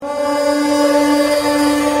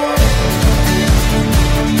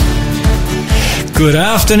Good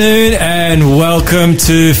afternoon and welcome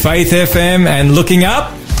to Faith FM and Looking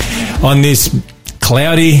Up on this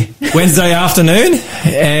cloudy Wednesday afternoon.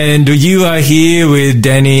 And you are here with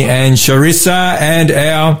Danny and Sharissa and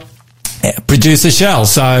our producer Shell.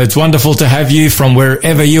 So it's wonderful to have you from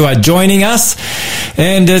wherever you are joining us.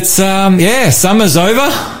 And it's, summer's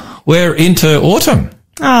over. We're into autumn.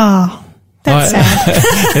 Oh, that's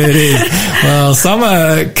sad. It is. Well,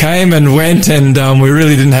 summer came and went and we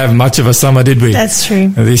really didn't have much of a summer, did we? That's true.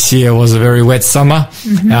 This year was a very wet summer.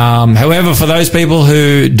 Mm-hmm. However, for those people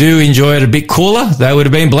who do enjoy it a bit cooler, they would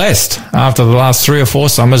have been blessed after the last 3 or 4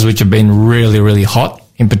 summers, which have been really, really hot.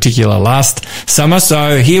 In particular last summer.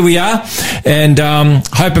 So here we are, and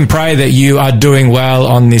hope and pray that you are doing well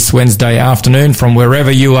on this Wednesday afternoon from wherever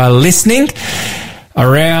you are listening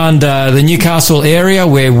around the Newcastle area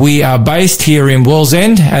where we are based here in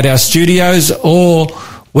Wallsend at our studios, or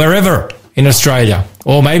wherever in Australia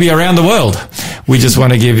or maybe around the world. We just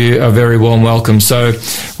want to give you a very warm welcome. So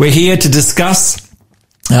we're here to discuss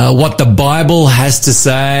what the Bible has to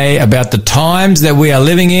say about the times that we are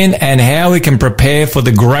living in and how we can prepare for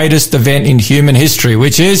the greatest event in human history,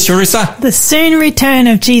 which is, Sharissa? The soon return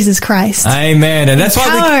of Jesus Christ. Amen. And that's why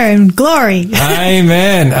power and glory.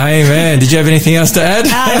 Amen. Amen. Did you have anything else to add?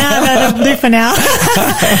 No, that'll do for now.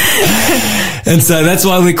 And so that's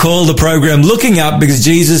why we call the program Looking Up, because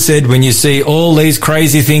Jesus said, when you see all these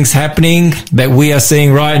crazy things happening that we are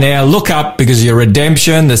seeing right now, look up, because your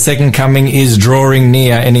redemption, the second coming, is drawing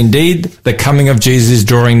near. And indeed, the coming of Jesus is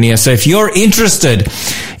drawing near. So if you're interested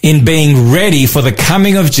in being ready for the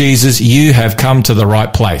coming of Jesus, you have come to the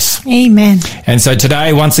right place. Amen. And so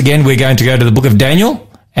today, once again, we're going to go to the book of Daniel.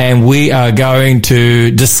 And we are going to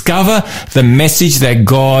discover the message that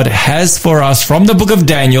God has for us from the book of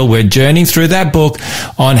Daniel. We're journeying through that book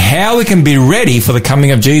on how we can be ready for the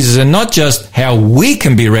coming of Jesus, and not just how we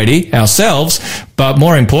can be ready ourselves, but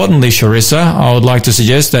more importantly, Sharissa, I would like to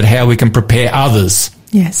suggest that how we can prepare others.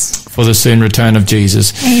 Yes. For the soon return of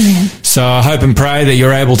Jesus. Amen. So I hope and pray that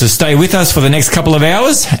you're able to stay with us for the next couple of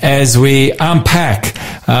hours as we unpack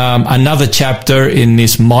another chapter in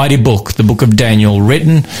this mighty book, the book of Daniel,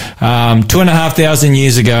 written 2,500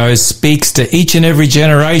 years ago, speaks to each and every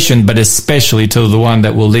generation, but especially to the one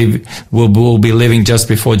that will be living just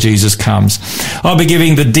before Jesus comes. I'll be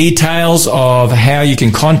giving the details of how you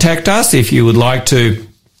can contact us if you would like to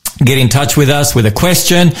get in touch with us with a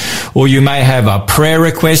question, or you may have a prayer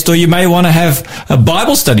request, or you may want to have a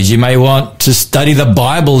Bible studies. You may want to study the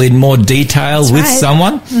Bible in more detail with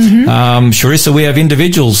someone. Mm-hmm. Sharissa, we have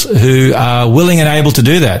individuals who are willing and able to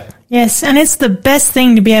do that. Yes, and it's the best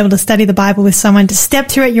thing to be able to study the Bible with someone, to step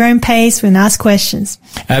through at your own pace and ask questions.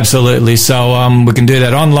 Absolutely. So we can do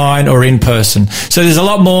that online or in person. So there's a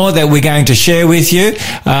lot more that we're going to share with you.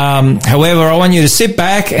 However, I want you to sit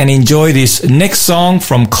back and enjoy this next song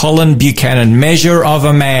from Colin Buchanan, Measure of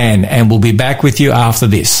a Man, and we'll be back with you after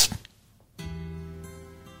this.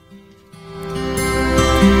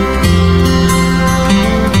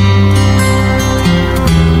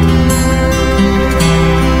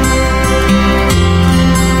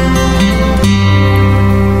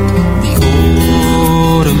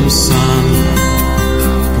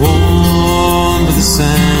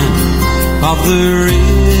 Of the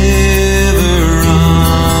river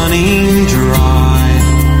running dry,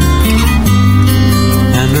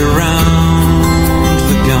 and around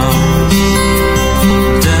the guns,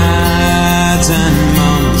 dads and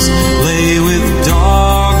mums lay with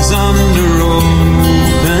dogs under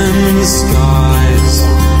open skies,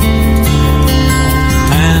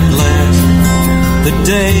 and let the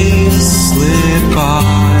days slip by.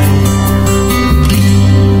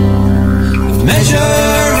 The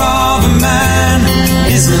measure of a man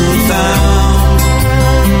isn't found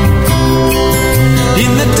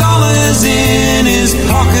in the dollars in his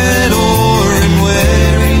pocket or in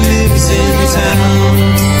where he lives in town.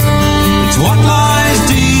 It's what lies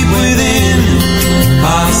deep within,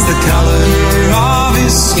 past the color of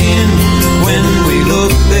his skin. When we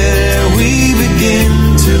look there, we begin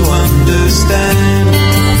to understand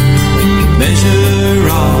the measure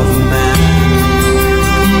of a man.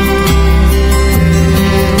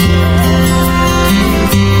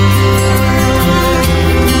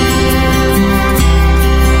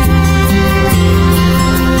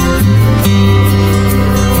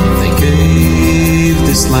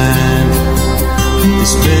 This land,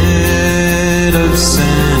 this bed of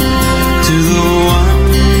sand, to the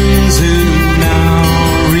ones who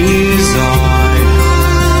now reside.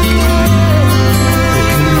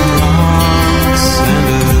 Broken rocks and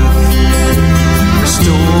earth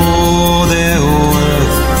restore their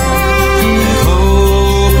worth, their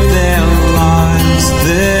hope, their lives,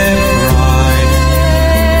 their pride.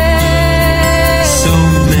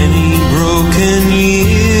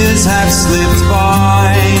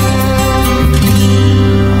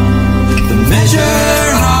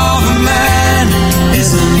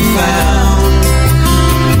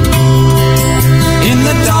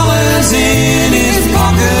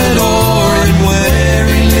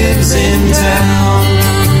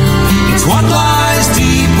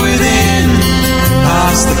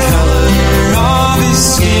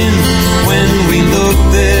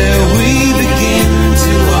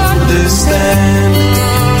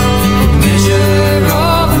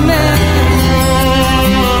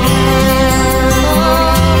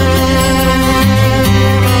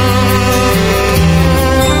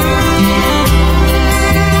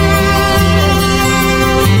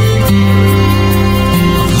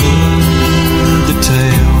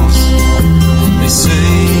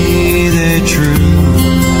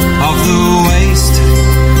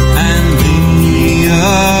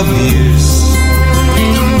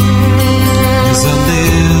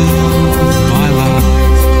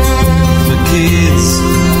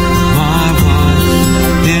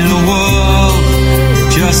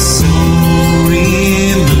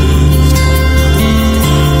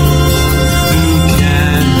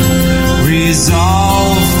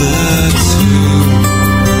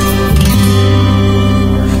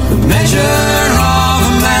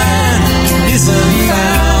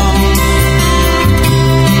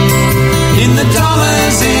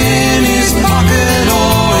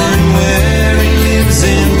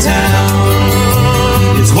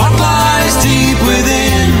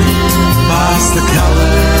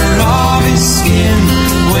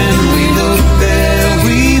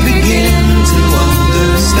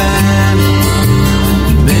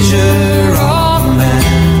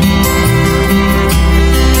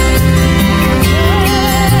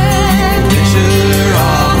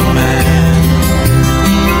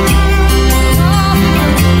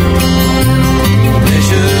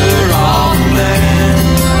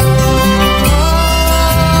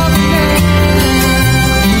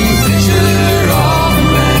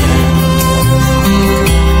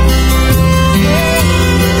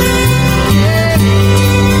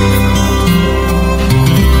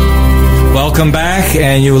 Welcome back,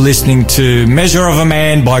 and you were listening to Measure of a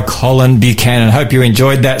Man by Colin Buchanan. Hope you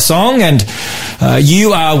enjoyed that song, and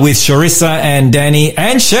you are with Sharissa and Danny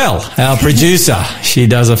and Shell, our producer. She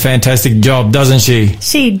does a fantastic job, doesn't she?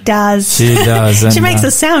 She does. She does. And, she makes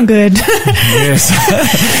us sound good. Yes.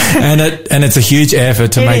 and it's a huge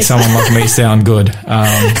effort to make someone like me sound good.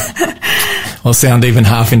 Or sound even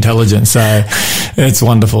half intelligent. So it's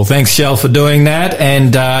wonderful. Thanks, Shell, for doing that.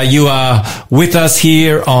 And you are with us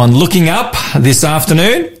here on Looking Up this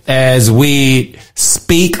afternoon as we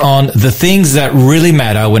speak on the things that really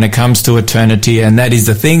matter when it comes to eternity, and that is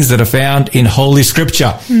the things that are found in Holy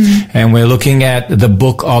Scripture. And we're looking at the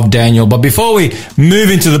book of Daniel. But before we move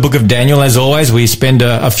into the book of Daniel, as always, we spend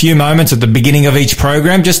a few moments at the beginning of each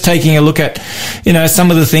program just taking a look at,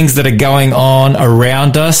 some of the things that are going on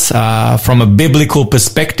around us from a biblical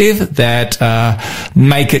perspective that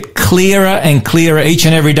make it clearer and clearer each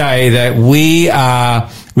and every day that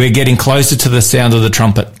we're getting closer to the sound of the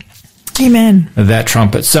trumpet. Amen. That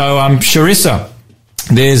trumpet. So, Sharissa,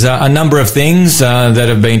 there's a number of things that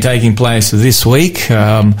have been taking place this week.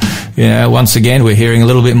 Once again, we're hearing a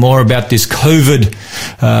little bit more about this COVID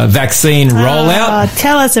vaccine rollout.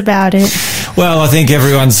 Tell us about it. Well, I think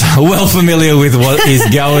everyone's well familiar with what is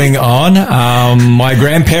going on. My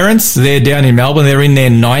grandparents, they're down in Melbourne. They're in their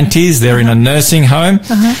 90s. They're in a nursing home.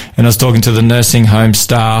 And I was talking to the nursing home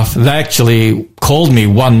staff. They actually called me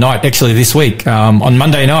one night, actually this week, on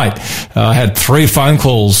Monday night. I had 3 phone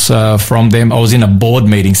calls from them. I was in a board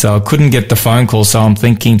meeting, so I couldn't get the phone call. So I'm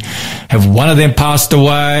thinking, have one of them passed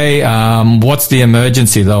away? What's the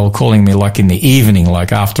emergency? They were calling me like in the evening,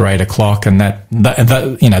 like after 8 o'clock, and that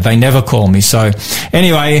they never call me. So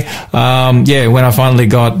anyway, when I finally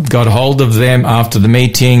got hold of them after the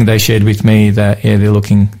meeting, they shared with me that, they're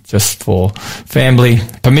looking just for family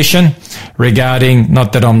permission regarding,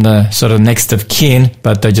 not that I'm the sort of next of kin,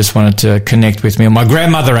 but they just wanted to connect with me. My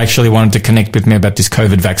grandmother actually wanted to connect with me about this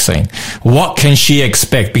COVID vaccine. What can she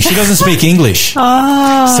expect? Because she doesn't speak English.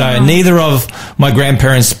 So neither of my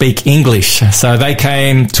grandparents speak English. So they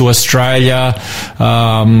came to Australia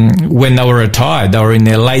when they were retired. They were in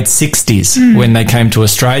their late 60s when they came to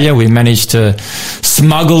Australia. We managed to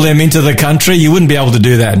smuggle them into the country. You wouldn't be able to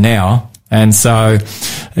do that now. And so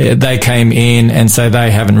they came in, and so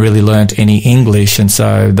they haven't really learnt any English. And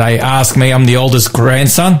so they asked me, I'm the oldest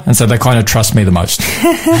grandson, and so they kind of trust me the most.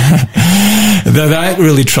 They don't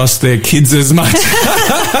really trust their kids as much.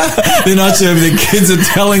 They're not sure if their kids are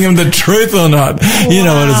telling them the truth or not. Wow. You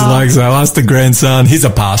know what it's like. So I asked the grandson, he's a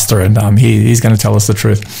pastor, and he's going to tell us the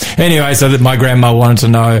truth. Anyway, so that my grandma wanted to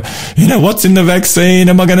know, what's in the vaccine?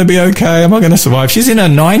 Am I going to be okay? Am I going to survive? She's in her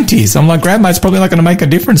 90s. I'm like, Grandma, it's probably not going to make a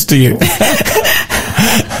difference to you.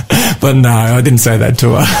 But no, I didn't say that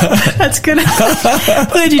to her. That's good.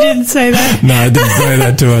 Glad you didn't say that. No, I didn't say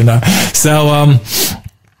that to her, no. So,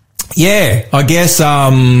 I guess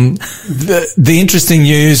the interesting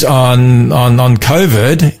news on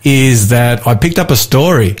COVID is that I picked up a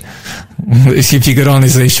story. If you could only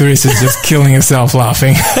see, Sharissa's just killing herself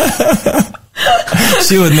laughing.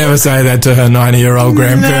 She would never say that to her 90-year-old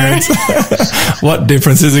grandparents. No. What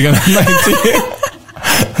difference is it going to make to you?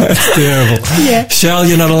 That's terrible. Yeah. Shell,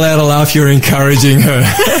 you're not allowed to laugh. You're encouraging her.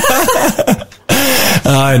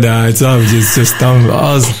 I know.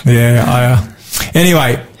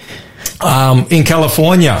 Anyway, in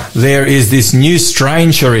California, there is this new strain,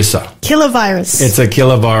 Sharissa. Killer virus. It's a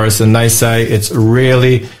killer virus, and they say it's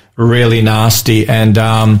really, really nasty. And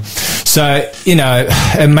so,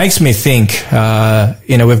 it makes me think,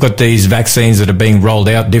 we've got these vaccines that are being rolled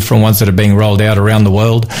out, different ones that are being rolled out around the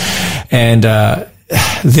world. And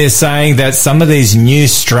they're saying that some of these new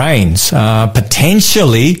strains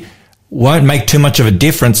potentially won't make too much of a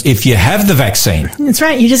difference if you have the vaccine. That's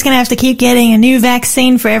right. You're just going to have to keep getting a new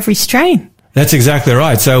vaccine for every strain. That's exactly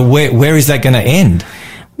right. So where is that going to end?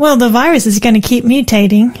 Well, the virus is going to keep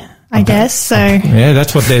mutating, I guess. So yeah,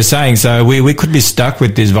 that's what they're saying. So we could be stuck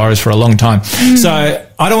with this virus for a long time. So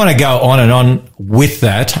I don't want to go on and on with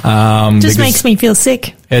that. Just makes me feel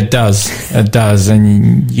sick. It does. It does.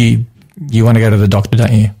 And you want to go to the doctor,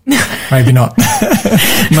 don't you? Maybe not.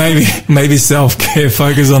 maybe self-care,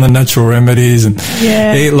 focus on the natural remedies and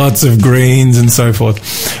eat lots of greens and so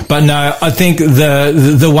forth. But no, I think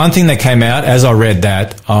the one thing that came out as I read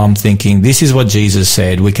that, I'm thinking this is what Jesus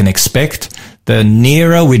said. We can expect the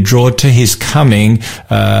nearer we draw to his coming,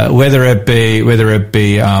 whether it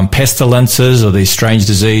be pestilences or these strange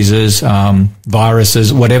diseases,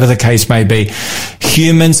 viruses, whatever the case may be,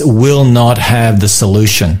 humans will not have the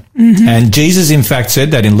solution. And Jesus, in fact,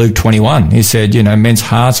 said that in Luke 21. He said, men's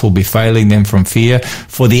hearts will be failing them from fear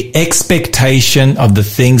for the expectation of the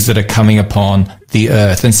things that are coming upon the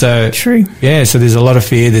earth. And so, True. Yeah, so there's a lot of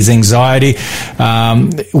fear, there's anxiety.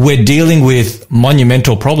 We're dealing with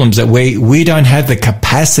monumental problems that we don't have the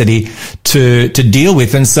capacity to deal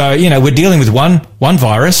with. And so, we're dealing with one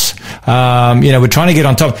virus. We're trying to get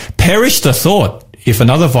on top. Perish the thought if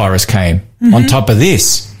another virus came on top of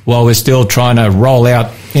this while we're still trying to roll out,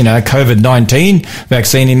 COVID-19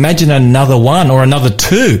 vaccine. Imagine another one or another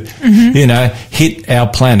two, hit our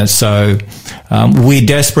planet. So, we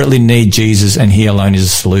desperately need Jesus, and he alone is a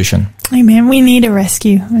solution. Amen. We need a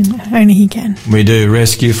rescue, and only he can. We do,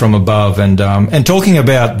 rescue from above. And talking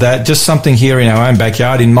about that, just something here in our own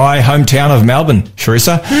backyard, in my hometown of Melbourne,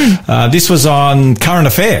 Sharissa. This was on Current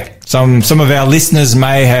Affair. Some of our listeners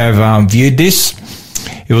may have viewed this.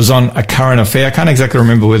 It was on a current affair. I can't exactly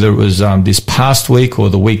remember whether it was this past week or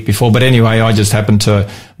the week before. But anyway, I just happened to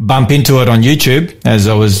bump into it on YouTube as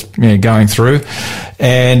I was going through.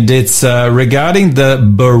 And it's regarding the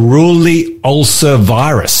Buruli ulcer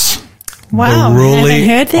virus. Wow, I haven't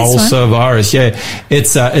heard this ulcer virus. Yeah,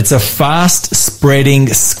 it's a fast spreading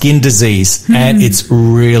skin disease, and it's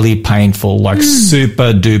really painful, like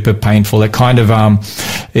super duper painful. It kind of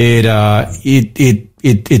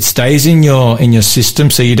it stays in your system,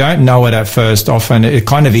 so you don't know it at first. Often it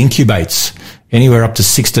kind of incubates anywhere up to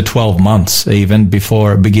 6 to 12 months even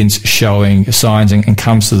before it begins showing signs and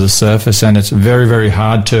comes to the surface. And it's very, very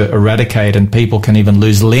hard to eradicate, and people can even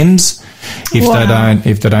lose limbs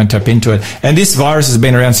if they don't tap into it. And this virus has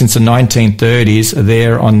been around since the 1930s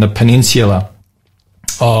there on the peninsula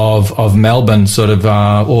of Melbourne, sort of,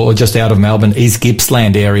 or just out of Melbourne, East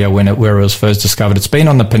Gippsland area where it was first discovered. It's been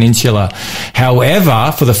on the peninsula.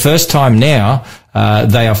 However, for the first time now,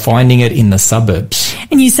 they are finding it in the suburbs.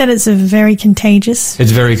 And you said it's very contagious.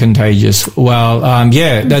 It's very contagious. Well,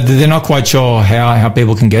 they're not quite sure how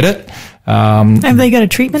people can get it. Have they got a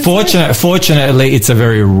treatment? Fortunately, it's a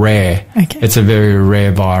very rare. Okay. It's a very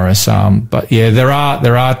rare virus. But yeah, there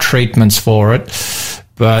are treatments for it.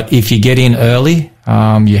 But if you get in early,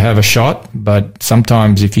 you have a shot. But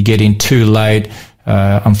sometimes if you get in too late,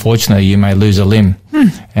 unfortunately, you may lose a limb.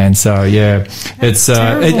 And so, yeah,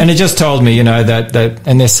 and it just told me, that,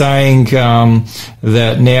 and they're saying,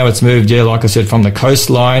 that now it's moved, like I said, from the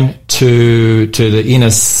coastline to the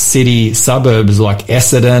inner city suburbs like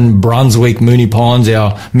Essendon, Brunswick, Moonee Ponds.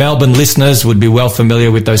 Our Melbourne listeners would be well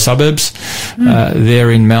familiar with those suburbs,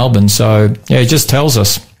 there in Melbourne. So, yeah, it just tells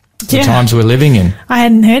us the times we're living in. I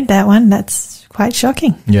hadn't heard that one. That's quite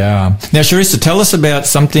shocking. Yeah. Now, Sharissa, tell us about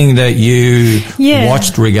something that you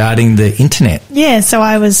watched regarding the internet. Yeah, so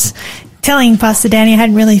I was telling Pastor Danny I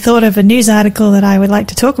hadn't really thought of a news article that I would like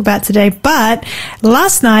to talk about today, but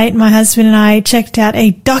last night my husband and I checked out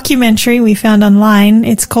a documentary we found online.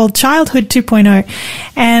 It's called Childhood 2.0,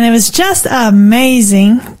 and it was just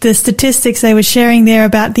amazing, the statistics they were sharing there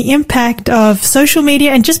about the impact of social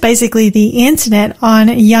media and just basically the internet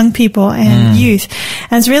on young people and youth.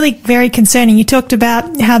 And it's really very concerning. You talked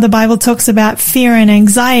about how the Bible talks about fear and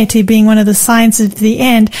anxiety being one of the signs of the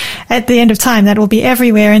end, at the end of time, that will be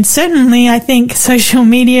everywhere. And certainly I think social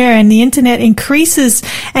media and the internet increases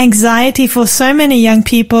anxiety for so many young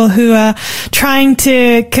people who are trying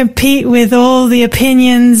to compete with all the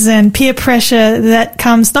opinions and peer pressure that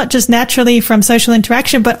comes not just naturally from social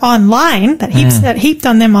interaction, but online, that heaped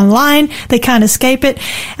on them online. They can't escape it.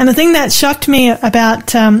 And the thing that shocked me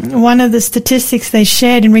about one of the statistics they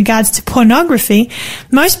shared in regards to pornography,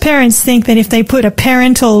 most parents think that if they put a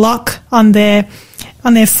parental lock on their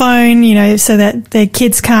phone, so that their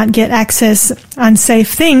kids can't get access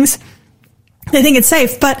unsafe things, they think it's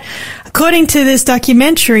safe. But according to this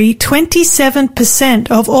documentary, 27%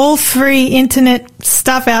 of all free internet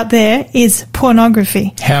stuff out there is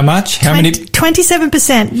pornography. How much? How many?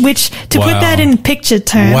 27%, which, to put that in picture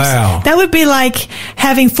terms, wow, that would be like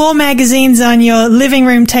having 4 magazines on your living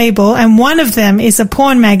room table and one of them is a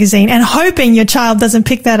porn magazine, and hoping your child doesn't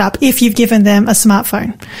pick that up if you've given them a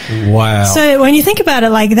smartphone. Wow. So when you think about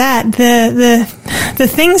it like that, the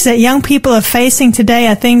things that young people are facing today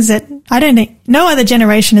are things that I don't think no other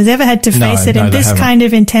generation has ever had to face in this kind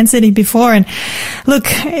of intensity before. And look,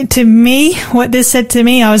 to me, what this said to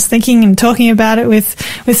me, I was thinking and talking about it with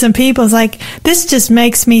some people. It's like, this just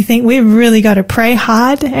makes me think we've really got to pray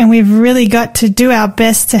hard, and we've really got to do our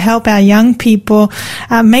best to help our young people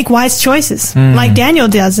make wise choices, like Daniel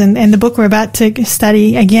does in the book we're about to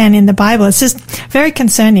study again in the Bible. It's just very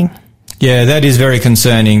concerning. Yeah, that is very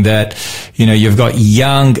concerning that, you've got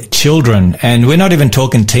young children, and we're not even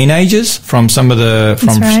talking teenagers from some of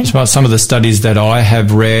the studies that I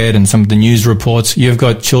have read and some of the news reports. You've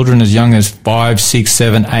got children as young as 5, 6,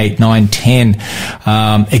 7, 8, 9, 10,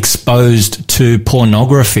 exposed to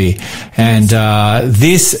pornography. And,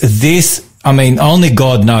 only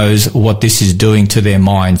God knows what this is doing to their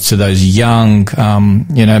minds, to those young,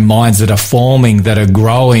 minds that are forming, that are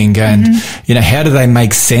growing, and how do they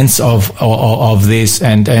make sense of this,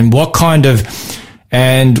 and what kind of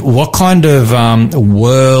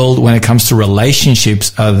world, when it comes to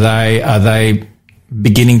relationships, are they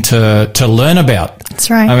beginning to learn about? That's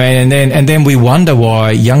right. and then we wonder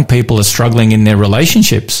why young people are struggling in their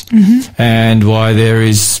relationships, and why there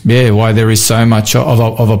is so much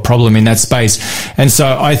of a problem in that space. And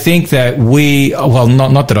so I think that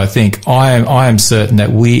I am certain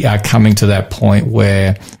that we are coming to that point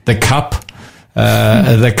where the cup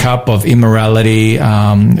of immorality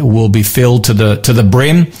will be filled to the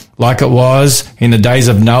brim, like it was in the days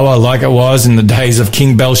of Noah, like it was in the days of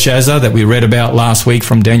King Belshazzar that we read about last week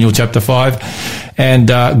from Daniel chapter 5. And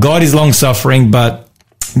God is long-suffering, but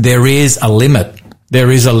there is a limit.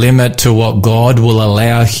 There is a limit to what God will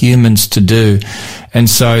allow humans to do. And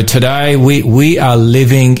so today we are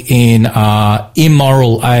living in an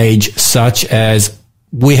immoral age such as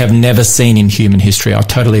we have never seen in human history. I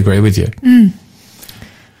totally agree with you.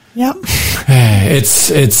 Yep. And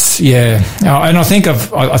I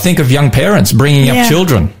think of young parents bringing up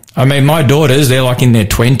children. My daughters, they're like in their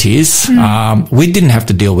 20s. We didn't have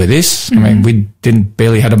to deal with this. We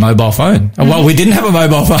barely had a mobile phone. Well, we didn't have a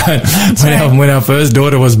mobile phone when our first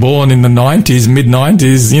daughter was born in the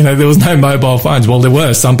mid-90s, there was no mobile phones. Well, there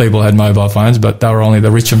were. Some people had mobile phones, but they were only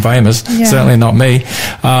the rich and famous. Yeah. Certainly not me.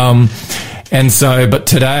 And so, but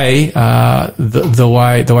today, the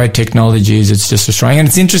way technology is, it's just destroying. And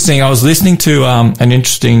it's interesting. I was listening to,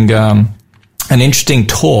 an interesting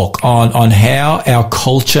talk on how our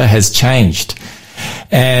culture has changed.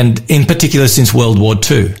 And in particular, since World War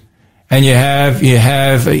II. And you have,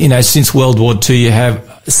 since World War II, you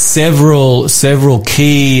have several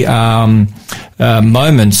key,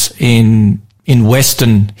 moments in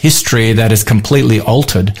Western history that has completely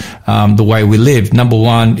altered the way we live. Number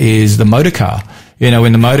one is the motor car.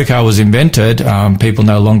 When the motor car was invented, people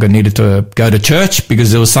no longer needed to go to church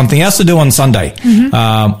because there was something else to do on Sunday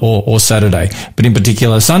or Saturday, but in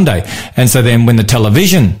particular Sunday. And so then when the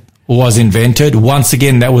television was invented, once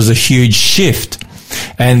again, that was a huge shift.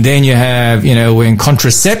 And then you have, when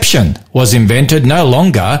contraception was invented, no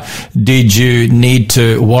longer did you need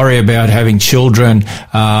to worry about having children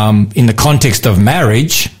in the context of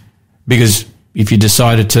marriage, because if you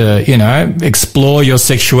decided to, explore your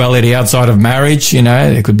sexuality outside of marriage,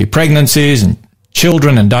 there could be pregnancies and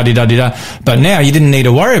children and da-di-da-di-da. But now you didn't need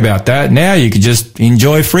to worry about that. Now you could just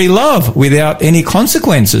enjoy free love without any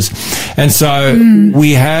consequences. And so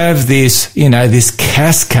we have this, this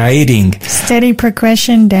cascading. Steady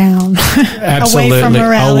progression down. Absolutely. Away from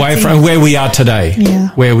morality. Away from where we are today. Yeah.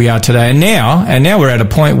 Where we are today. And now we're at a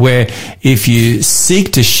point where if you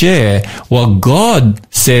seek to share what God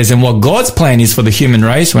says and what God's plan is for the human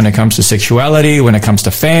race when it comes to sexuality, when it comes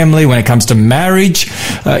to family, when it comes to marriage,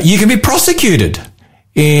 you can be prosecuted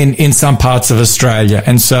in some parts of Australia.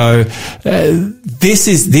 And so this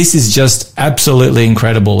is just absolutely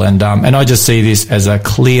incredible, and I just see this as a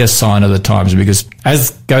clear sign of the times, because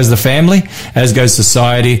as goes the family, as goes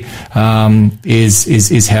society,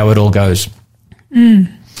 is how it all goes.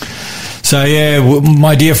 So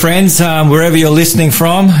my dear friends, wherever you're listening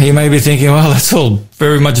from, you may be thinking, well, that's all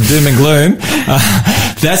very much doom and gloom.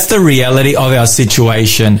 That's the reality of our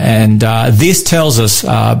situation. And this tells us,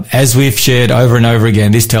 as we've shared over and over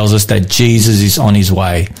again, this tells us that Jesus is on his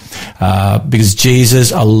way, because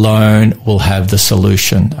Jesus alone will have the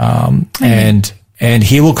solution. And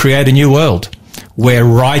he will create a new world where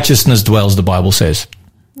righteousness dwells, the Bible says.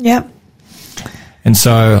 Yep. And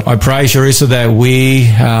so I pray, Charissa, that we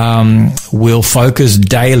will focus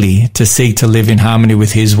daily to seek to live in harmony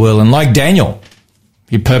with his will. And like Daniel,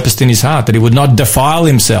 he purposed in his heart that he would not defile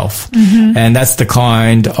himself. And that's the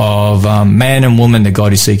kind of man and woman that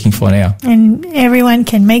God is seeking for now. And everyone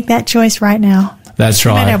can make that choice right now. That's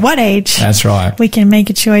right. No matter what age. That's right. We can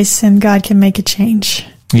make a choice and God can make a change.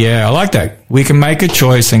 Yeah, I like that. We can make a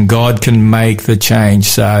choice and God can make the change.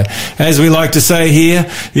 So as we like to say here,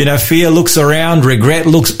 fear looks around, regret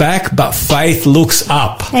looks back, but faith looks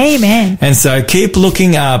up. Amen. And so keep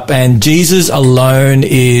looking up, and Jesus alone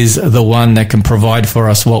is the one that can provide for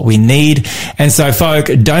us what we need. And so folk,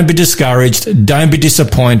 don't be discouraged. Don't be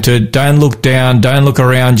disappointed. Don't look down. Don't look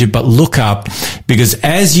around you, but look up, because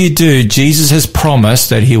as you do, Jesus has promised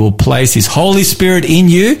that he will place his Holy Spirit in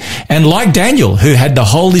you. And like Daniel, who had the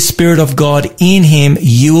Holy Spirit of God in him,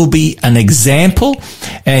 you will be an example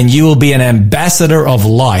and you will be an ambassador of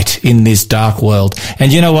light in this dark world.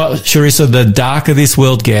 And you know what, Sharissa, the darker this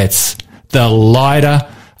world gets, the lighter,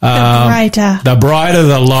 the brighter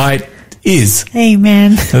the light is.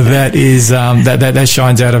 Amen. That is, that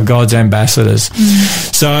shines out of God's ambassadors.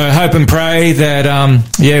 So I hope and pray that,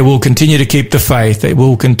 we'll continue to keep the faith, that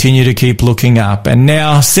we'll continue to keep looking up. And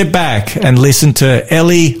now sit back and listen to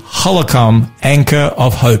Ellie Holcomb, Anchor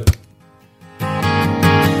of Hope.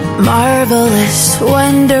 Marvelous,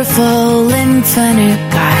 wonderful,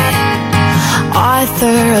 infinite God,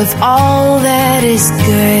 author of all that is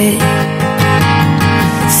good,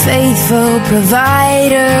 faithful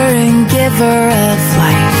provider and giver of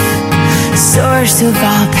life, source of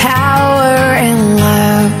all power and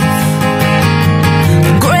love.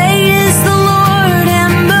 Great is the Lord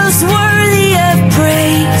and most worthy of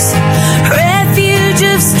praise, refuge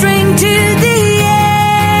of strength to the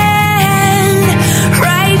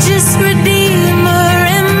righteous Redeemer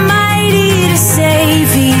and mighty to save.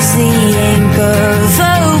 He's the anchor of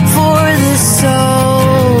hope for the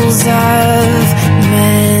souls of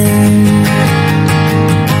men.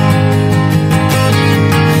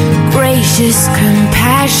 Gracious,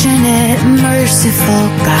 compassionate, merciful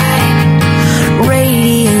God,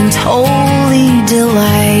 radiant, holy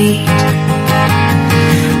delight,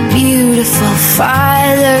 beautiful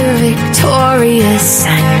Father, victorious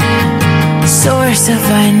Son, source of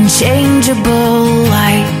unchangeable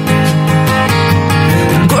light.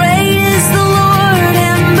 Great is the Lord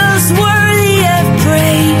and most worthy of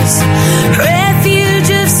praise, refuge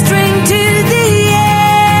of strength to the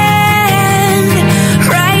end,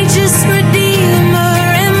 righteous Redeemer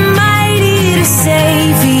and mighty to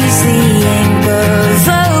save. He's the anchor of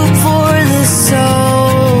hope for the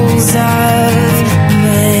souls of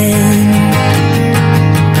men.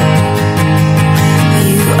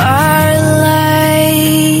 You are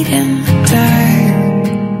light in the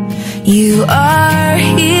dark. You are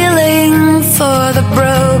healing for the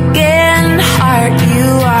broken heart. You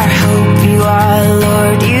are hope. You are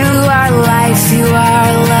Lord. You are life. You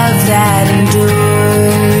are love that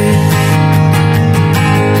endures.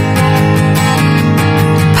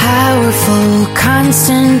 Powerful,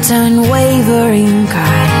 constant, unwavering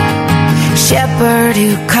God, shepherd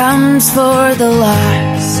who comes for the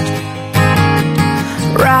lost,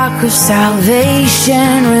 rock of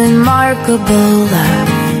salvation, remarkable love,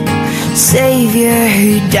 Savior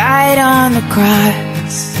who died on the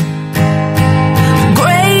cross.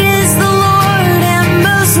 Great is the Lord and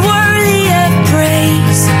most worthy of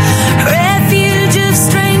praise, refuge of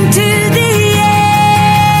strength to the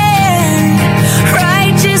end,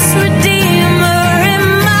 righteous Redeemer and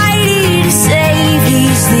mighty to save.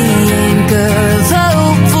 He's the anchor of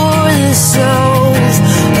hope for the souls.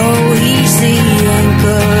 Oh, he's the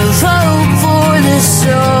anchor of hope for the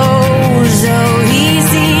souls. Oh, he's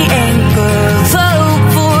the anchor of hope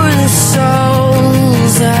for the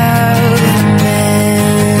souls of men.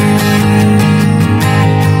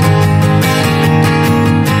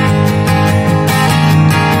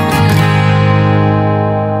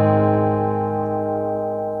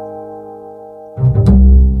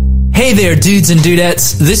 Hey there, dudes and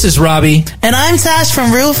dudettes. This is Robbie. And I'm Sash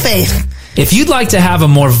from Real Faith. If you'd like to have a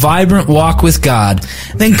more vibrant walk with God,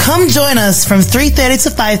 Then come join us from 3:30 to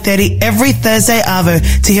 5:30 every Thursday hour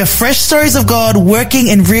to hear fresh stories of God working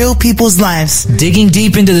in real people's lives. digging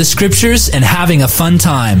deep into the scriptures and having a fun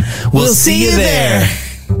time. We'll see you there.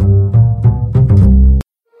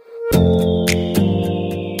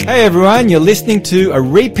 Hey everyone, you're listening to a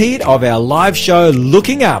repeat of our live show,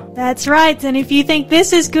 Looking Up. That's right. And if you think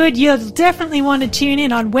this is good, you'll definitely want to tune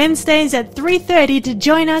in on Wednesdays at 3:30 to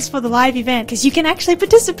join us for the live event, because you can actually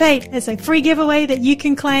participate. It's a free giveaway that you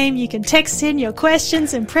can claim. You can text in your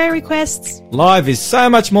questions and prayer requests. Live is so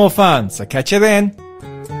much more fun, so catch you then.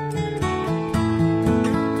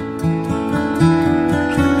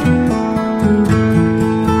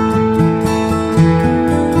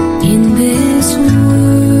 In this world,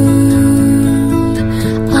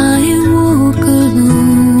 I walk alone,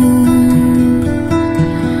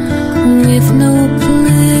 with no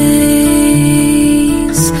place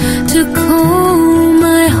to call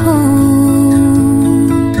my home.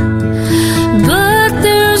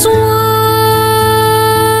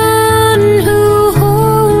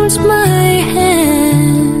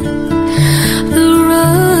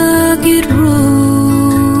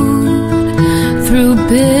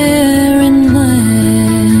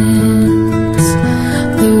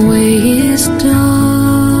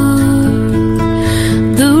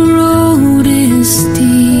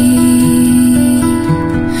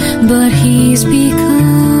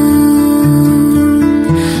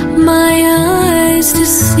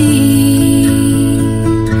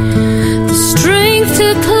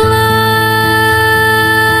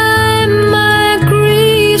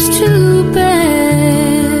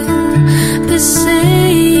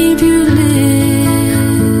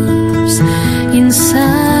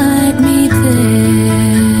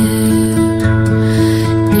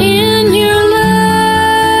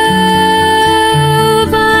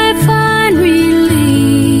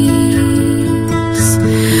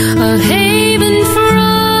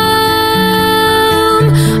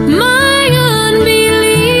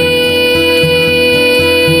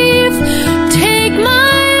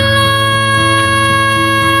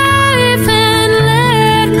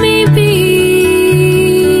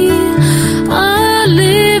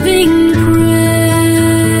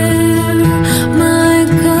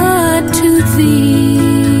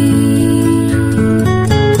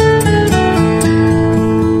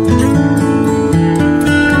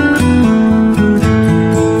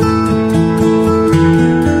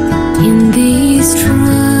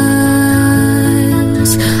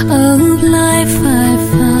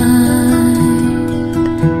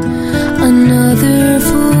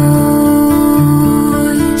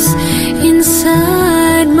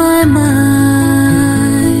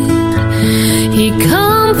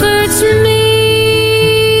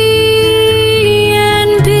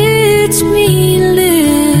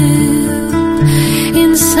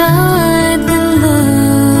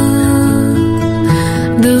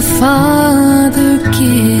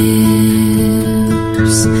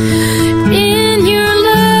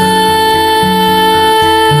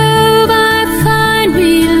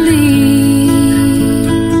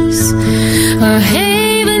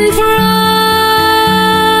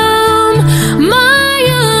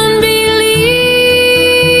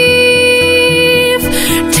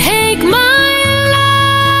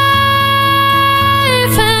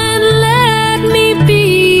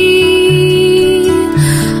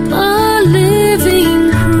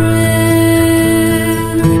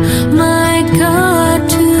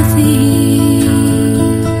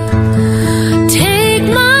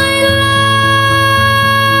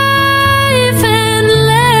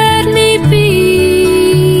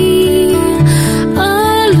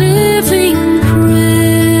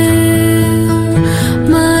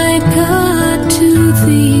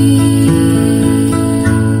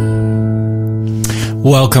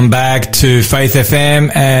 Welcome back to Faith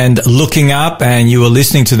FM and Looking Up, and you were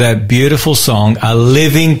listening to that beautiful song, A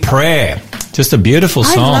Living Prayer. Just a beautiful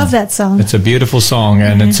song. I love that song. It's a beautiful song,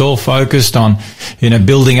 and it's all focused on,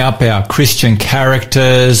 building up our Christian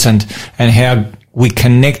characters and how we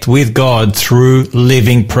connect with God through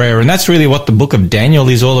living prayer. And that's really what the book of Daniel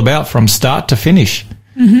is all about from start to finish.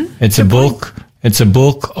 Mm-hmm. It's a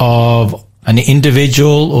book of an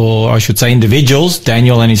individual, or I should say individuals,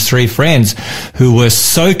 Daniel and his three friends, who were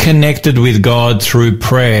so connected with God through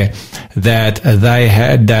prayer that they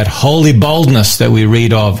had that holy boldness that we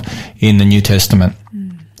read of in the New Testament.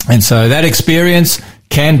 And so that experience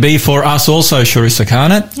can be for us also, Sharissa,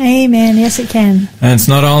 can't it? Amen. Yes, it can. And it's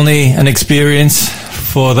not only an experience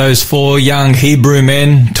for those four young Hebrew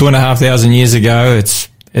men 2,500 years ago,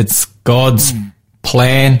 it's God's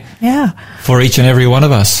plan for each and every one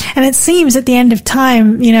of us. And it seems at the end of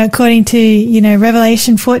time, according to,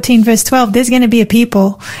 Revelation 14 verse 12, there's going to be a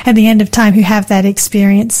people at the end of time who have that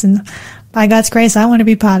experience. And by God's grace, I want to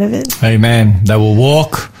be part of it. Amen. They will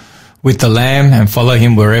walk with the Lamb and follow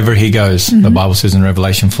him wherever he goes, the Bible says in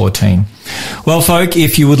Revelation 14. Well, folk,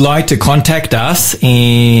 if you would like to contact us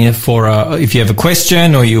if you have a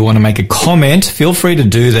question or you want to make a comment, feel free to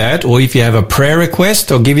do that. Or if you have a prayer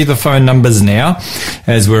request, I'll give you the phone numbers now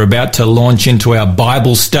as we're about to launch into our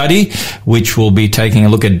Bible study, which will be taking a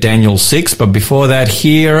look at Daniel 6. But before that,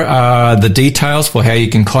 here are the details for how you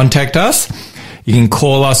can contact us. You can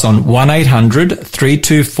call us on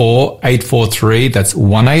 1-800-324-843. That's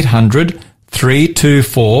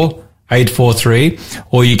 1-800-324-843.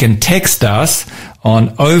 Or you can text us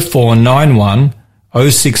on 0491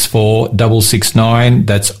 064 669.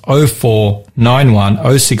 That's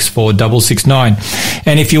 0491 064 669.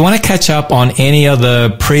 And if you want to catch up on any of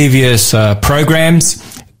the previous programs,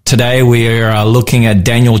 today we are looking at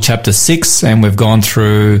Daniel chapter 6, and we've gone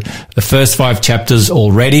through the first 5 chapters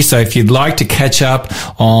already. So if you'd like to catch up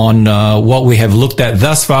on what we have looked at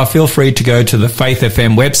thus far, feel free to go to the Faith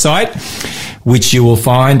FM website, which you will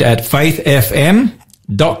find at faithfm.com.au.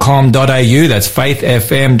 That's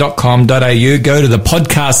faithfm.com.au. Go to the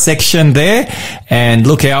podcast section there and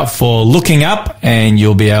look out for Looking Up, and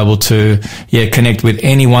you'll be able to connect with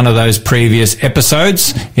any one of those previous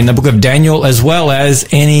episodes in the book of Daniel, as well as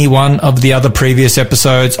any one of the other previous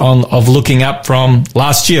episodes of Looking Up from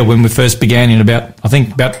last year when we first began in about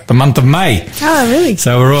the month of May. Oh, really?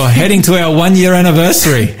 So we're all heading to our 1-year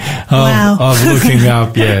anniversary of Looking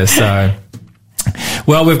Up. Yeah, so...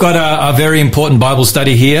 Well, we've got a very important Bible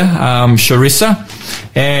study here, Sharissa,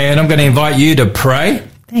 and I'm going to invite you to pray.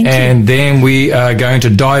 Thank you. And then we are going to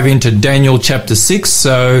dive into Daniel chapter 6.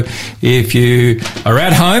 So if you are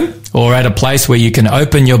at home or at a place where you can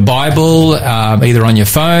open your Bible, either on your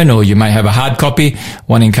phone or you may have a hard copy, I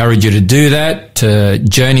want to encourage you to do that, to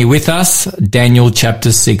journey with us, Daniel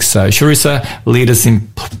chapter 6. So Sharissa, lead us in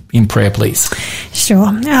prayer, please. Sure.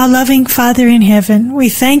 Our loving Father in heaven, we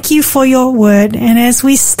thank you for your word. And as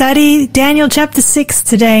we study Daniel chapter 6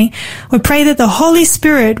 today, we pray that the Holy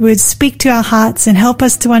Spirit would speak to our hearts and help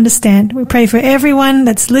us to understand. We pray for everyone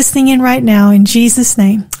that's listening in right now in Jesus'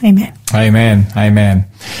 name. Amen. Amen. Amen.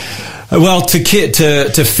 Well,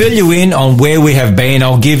 to fill you in on where we have been,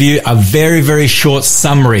 I'll give you a very, very short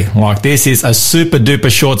summary. Like, this is a super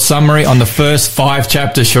duper short summary on the first 5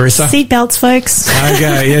 chapters, Sharissa. Seatbelts, folks.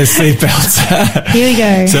 Okay, yes, seatbelts. Here we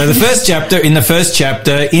go. So in the first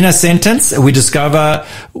chapter, in a sentence, we discover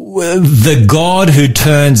the God who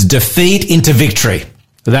turns defeat into victory.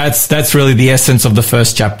 That's really the essence of the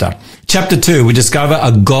first chapter. Chapter 2, we discover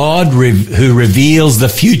a God who reveals the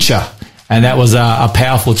future. And that was a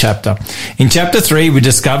powerful chapter. In chapter 3, we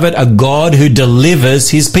discovered a God who delivers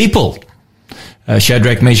his people.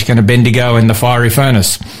 Shadrach, Meshach, and Abednego in the fiery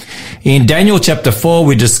furnace. In Daniel chapter 4,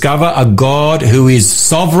 we discover a God who is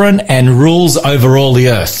sovereign and rules over all the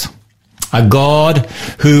earth. A God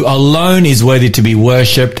who alone is worthy to be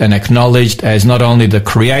worshipped and acknowledged as not only the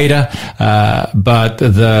creator, but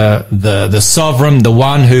the sovereign, the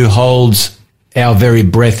one who holds our very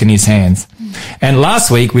breath in his hands. And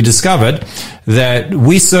last week we discovered that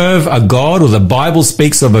we serve a God, or the Bible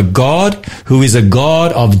speaks of a God who is a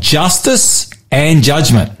God of justice and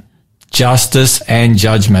judgment. Justice and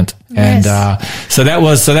judgment. Yes. And so that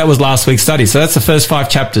was last week's study. So that's the first 5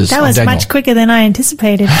 chapters. That was much quicker than I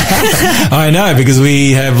anticipated. I know, because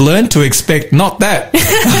we have learned to expect not that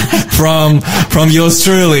from yours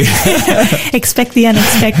truly. Expect the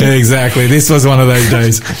unexpected. Exactly. This was one of those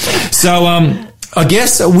days. So I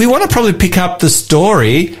guess we want to probably pick up the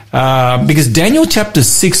story because Daniel chapter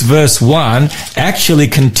 6 verse 1 actually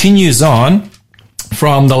continues on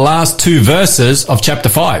from the last 2 verses of chapter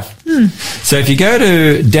 5. So if you go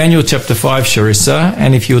to Daniel chapter 5, Sharissa,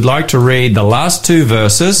 and if you would like to read the last two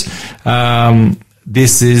verses,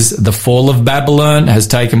 this is the fall of Babylon has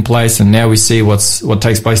taken place, and now we see what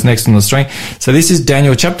takes place next on the screen. So this is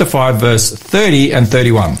Daniel chapter 5, verse 30 and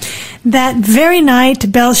 31. That very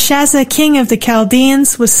night Belshazzar, king of the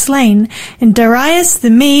Chaldeans, was slain, and Darius the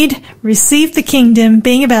Mede received the kingdom,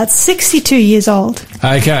 being about 62 years old.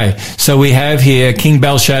 Okay, so we have here King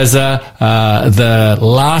Belshazzar, the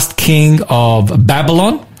last king of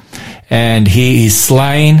Babylon, and he is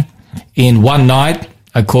slain in one night,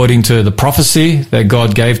 according to the prophecy that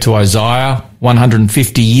God gave to Isaiah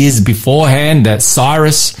 150 years beforehand, that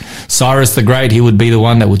Cyrus the Great, he would be the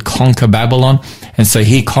one that would conquer Babylon. And so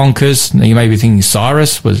he conquers. Now you may be thinking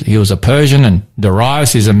Cyrus was a Persian and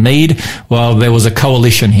Darius is a Mede. Well, there was a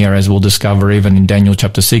coalition here, as we'll discover even in Daniel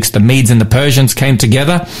chapter 6. The Medes and the Persians came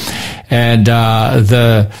together, and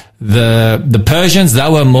the Persians, they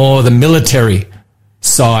were more the military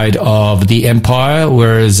side of the empire,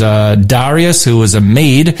 whereas Darius, who was a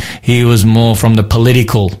Mede, he was more from the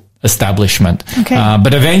political establishment. Okay.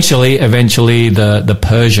 But eventually the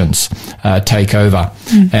Persians take over,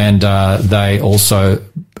 and they also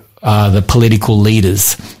are the political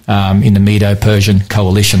leaders in the Medo-Persian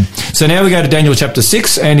coalition. So now we go to Daniel chapter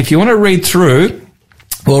 6, and if you want to read through,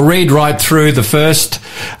 we'll read right through the first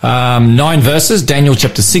 9 verses, Daniel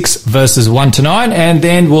chapter 6, verses 1 to 9, and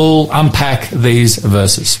then we'll unpack these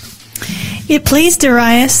verses. It pleased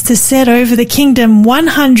Darius to set over the kingdom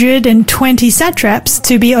 120 satraps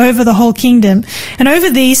to be over the whole kingdom, and over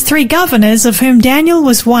these 3 governors, of whom Daniel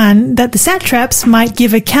was one, that the satraps might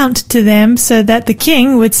give account to them, so that the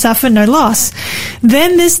king would suffer no loss.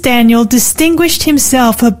 Then this Daniel distinguished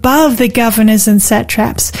himself above the governors and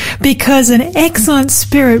satraps, because an excellent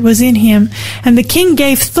spirit was in him, and the king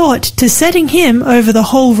gave thought to setting him over the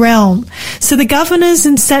whole realm. So the governors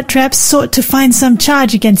and satraps sought to find some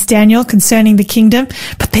charge against Daniel concerning the kingdom,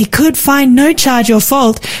 but they could find no charge or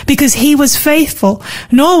fault, because he was faithful,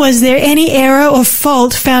 nor was there any error or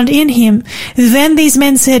fault found in him. Then these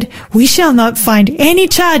men said, "We shall not find any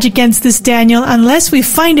charge against this Daniel unless we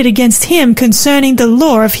find it against him concerning the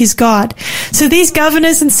law of his God." So these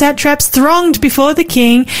governors and satraps thronged before the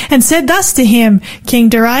king and said thus to him, "King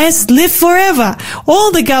Darius, live forever.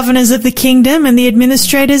 All the governors of the kingdom and the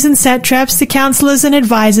administrators and satraps, the counselors and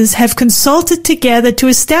advisors, have consulted together to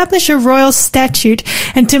establish a royal statute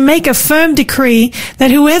and to make a firm decree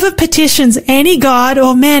that whoever petitions any god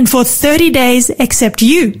or man for 30 days, except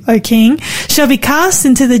you, O king, shall be cast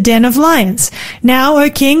into the den of lions. Now, O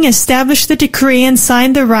king, establish the decree and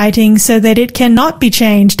sign the writing, so that it cannot be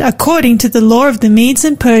changed, according to the law of the Medes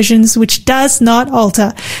and Persians, which does not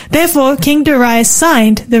alter." Therefore King Darius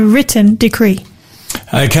signed the written decree.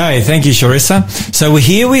 Okay, thank you, Sharissa. So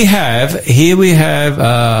here we have,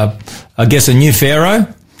 I guess, a new pharaoh.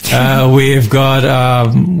 We've got a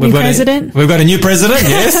new president.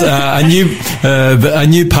 Yes, a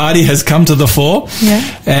new party has come to the fore. Yeah.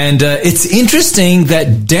 And it's interesting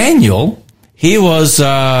that Daniel, he was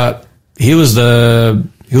the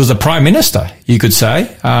prime minister, you could say,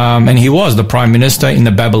 and he was the prime minister in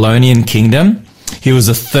the Babylonian kingdom. He was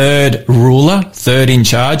the third ruler, third in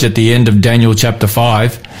charge at the end of Daniel chapter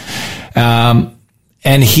 5.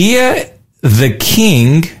 And here the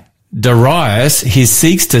king, Darius, he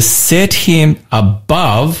seeks to set him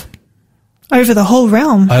above. Over the whole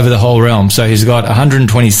realm. Over the whole realm. So he's got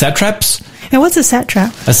 120 satraps. And what's a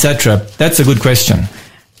satrap? A satrap. That's a good question.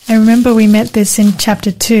 I remember we met this in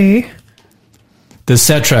chapter 2. The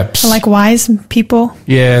satraps. Like wise people.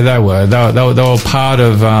 Yeah, they were. They were part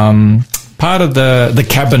of the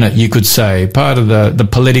cabinet, you could say, part of the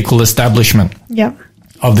political establishment. Yep.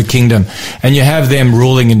 Of the kingdom, and you have them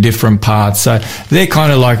ruling in different parts. So they're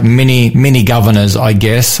kind of like mini governors, I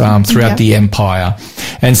guess, throughout the empire.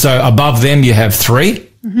 And so above them you have 3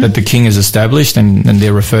 that the king has established, and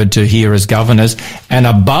they're referred to here as governors. And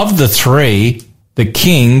above the 3, the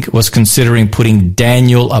king was considering putting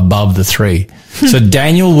Daniel above the 3. So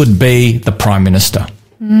Daniel would be the prime minister.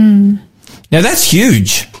 Now that's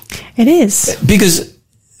huge. It is. Because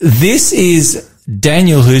this is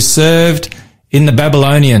Daniel who served in the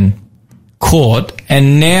Babylonian court,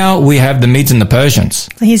 and now we have the Medes and the Persians.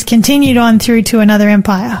 He's continued on through to another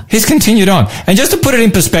empire. He's continued on. And just to put it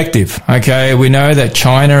in perspective, okay, we know that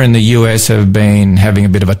China and the US have been having a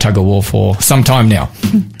bit of a tug-of-war for some time now.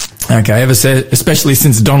 Okay, especially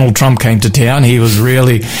since Donald Trump came to town, he was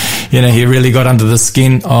really, he really got under the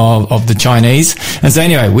skin of the Chinese. And so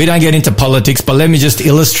anyway, we don't get into politics, but let me just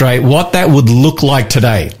illustrate what that would look like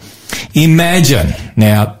today. Imagine,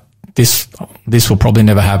 now, this will probably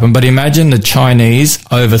never happen, but imagine the Chinese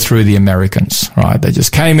overthrew the Americans, right? They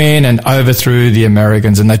just came in and overthrew the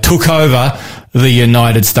Americans, and they took over the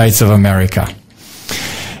United States of America.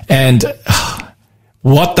 And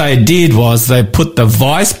what they did was they put the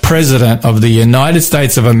vice president of the United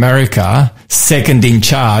States of America second in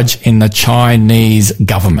charge in the Chinese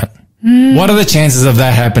government. What are the chances of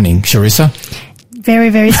that happening, Charissa? Very,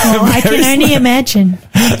 very small. I can only imagine.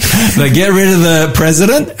 They get rid of the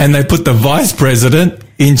president and they put the vice president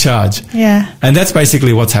in charge. Yeah. And that's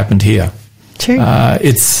basically what's happened here. True.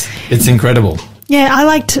 It's incredible. Yeah, I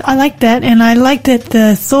like that, and I like that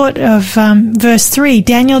the thought of verse 3.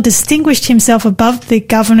 Daniel distinguished himself above the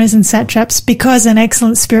governors and satraps because an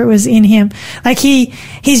excellent spirit was in him. Like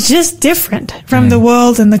he's just different from the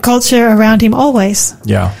world and the culture around him always.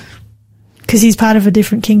 Yeah. Because he's part of a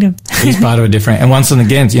different kingdom. He's part of a different, and once and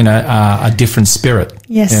again, a different spirit.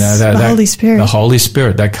 Yes, the Holy Spirit. The Holy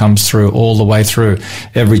Spirit that comes through all the way through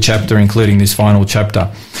every chapter, including this final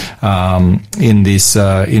chapter in this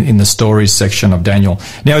in the stories section of Daniel.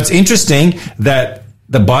 Now, it's interesting that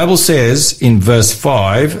the Bible says in verse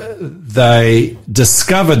 5 they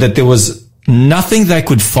discovered that there was nothing they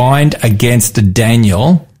could find against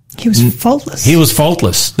Daniel. He was faultless. He was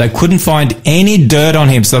faultless. They couldn't find any dirt on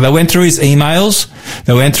him. So they went through his emails.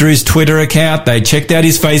 They went through his Twitter account. They checked out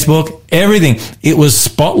his Facebook, everything. It was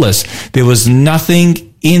spotless. There was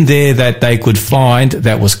nothing in there that they could find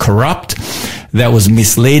that was corrupt, that was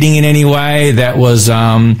misleading in any way, that was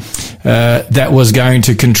going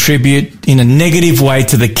to contribute in a negative way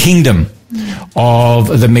to the kingdom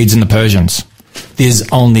of the Medes and the Persians.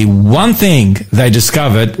 There's only one thing they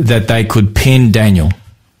discovered that they could pin Daniel.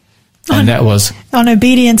 And that was on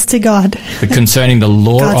obedience to God, concerning the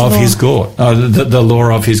law God's of law. his God, the law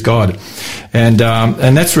of his God, and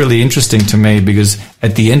that's really interesting to me because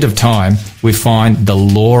at the end of time we find the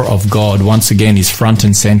law of God once again is front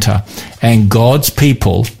and center, and God's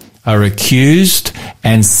people are accused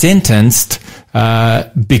and sentenced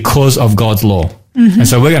because of God's law, and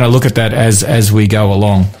so we're going to look at that as we go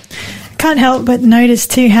along. Can't help but notice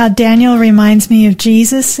too how Daniel reminds me of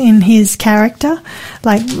Jesus in his character.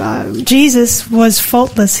 Like Jesus was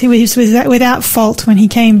faultless; he was without fault when he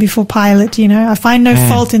came before Pilate. I find no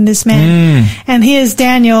fault in this man. And here's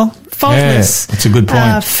Daniel, faultless. Yeah, that's a good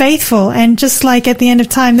point. Faithful, and just like at the end of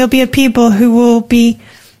time, there'll be a people who will be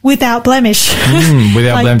without blemish.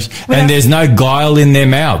 Without blemish. And there's no guile in their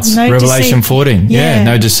mouths. No Revelation deceit. 14. Yeah,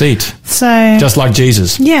 no deceit. So Just like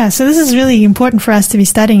Jesus. yeah, so this is really important for us to be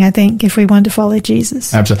studying, I think, if we want to follow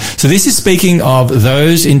Jesus. Absolutely. So this is speaking of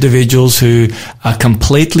those individuals who are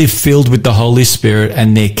completely filled with the Holy Spirit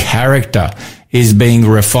and their character is being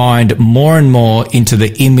refined more and more into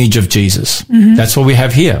the image of Jesus. That's what we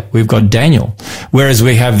have here. We've got Daniel. Whereas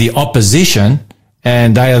we have the opposition,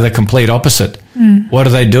 and they are the complete opposite. What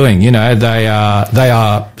are they doing? They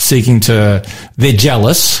are seeking to, they're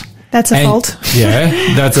jealous. That's a fault.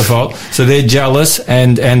 Yeah, that's a fault. So they're jealous,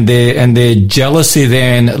 and their jealousy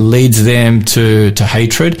then leads them to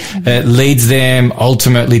hatred. It leads them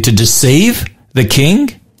ultimately to deceive the king,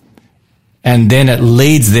 and then it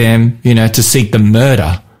leads them, to seek the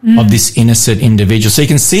murder of this innocent individual. So you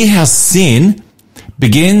can see how sin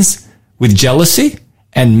begins with jealousy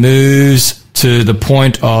and moves to the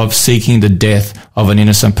point of seeking the death of an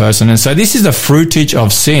innocent person. And so this is the fruitage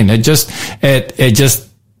of sin.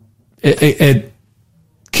 It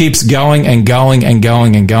keeps going and going and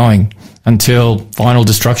going and going until final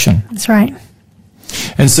destruction. That's right.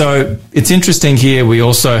 And so it's interesting here. We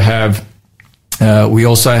also have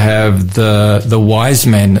the wise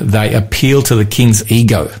men. They appeal to the king's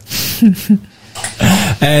ego.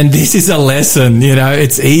 And this is a lesson,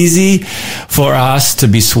 it's easy for us to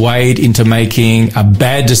be swayed into making a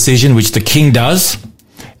bad decision, which the king does.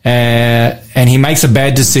 And he makes a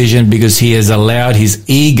bad decision because he has allowed his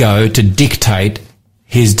ego to dictate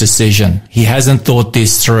his decision. He hasn't thought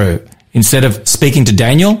this through. Instead of speaking to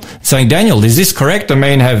Daniel, saying, Daniel, is this correct? I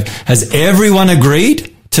mean, has everyone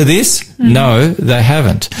agreed to this? No, they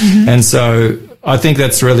haven't. And so I think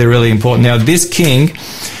that's really, really important. Now, this king,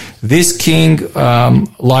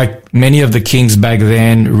 like many of the kings back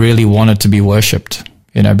then, really wanted to be worshipped,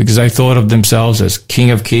 because they thought of themselves as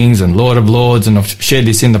King of Kings and Lord of Lords. And I've shared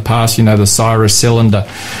this in the past, the Cyrus cylinder,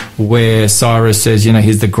 where Cyrus says,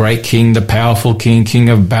 he's the great king, the powerful king, king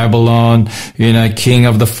of Babylon, king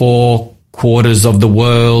of the 4 quarters of the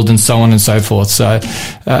world, and so on and so forth. So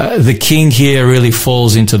the king here really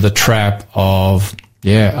falls into the trap of,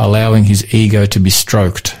 allowing his ego to be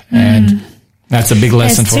stroked. And That's a big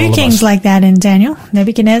lesson There's for all two of kings us. like that in Daniel,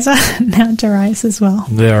 Nebuchadnezzar and now Darius as well.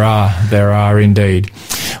 There are indeed.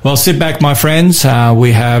 Well, sit back, my friends.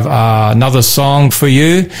 We have another song for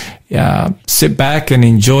you. Sit back and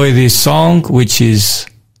enjoy this song, which is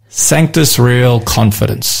Sanctus Real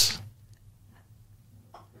Confidence.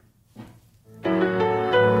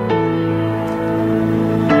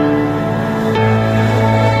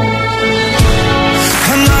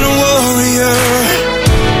 I'm not a warrior,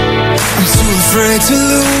 I'm too afraid to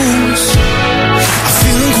lose. I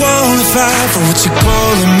feel unqualified for what you're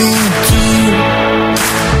calling me to.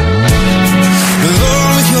 But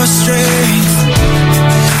Lord, with your strength,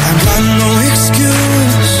 I've got no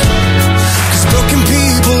excuse. 'Cause broken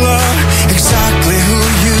people are exactly who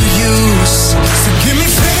you use. So give me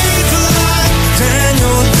faith like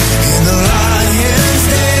Daniel in the lion's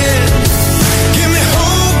den. Give me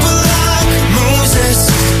hope like Moses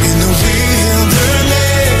in the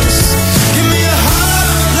wilderness. Give me a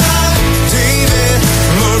heart like David,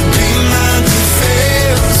 Lord, be my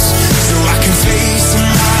defense. So I can face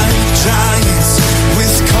my giants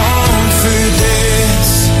with confidence.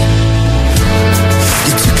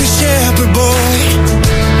 You took a shepherd boy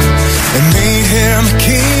and made him a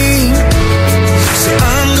king. So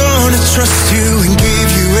I'm gonna trust you and give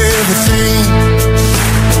you everything.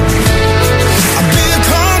 I'll be a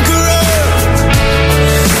conqueror,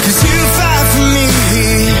 'cause you fight for me.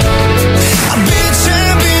 I'll be a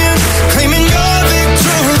champion, claiming your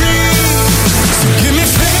victory. So give me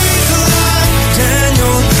faith like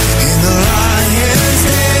Daniel in the lion's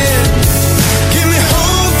den. Give me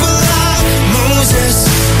hope like Moses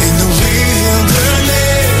in the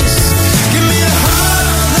wilderness. Give me a heart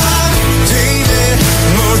like David,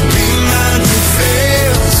 Lord, be my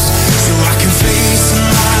defense. So I can face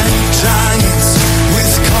my giants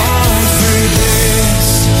with confidence.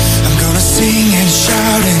 I'm gonna sing and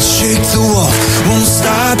shout and shake the wall. Won't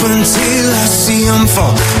stop until I see them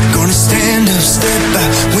fall. Gonna stand up, step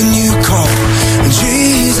back when you call.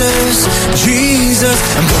 Jesus, Jesus,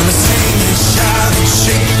 I'm gonna sing and shout and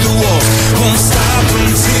shake the wall. Won't stop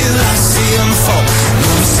until I see them fall.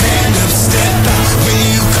 Gonna stand up, step back when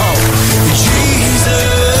you call.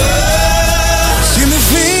 Jesus, give me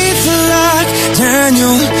faith like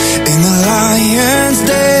Daniel in the lion's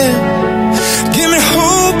den. Give me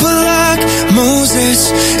hope like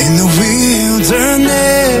Moses in the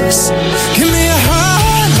wilderness. Give me a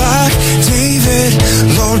heart like David,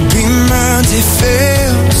 Lord, be my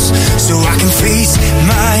defense. So I can face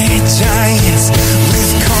my giants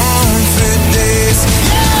with confidence.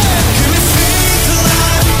 Yeah! Give me faith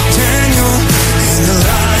like Daniel in the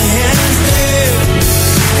lion's den.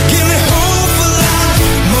 Give me hope like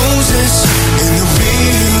Moses in the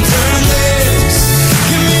wilderness.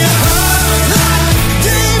 Give me a heart like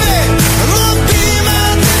David, Lord, be my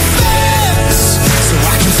defense. So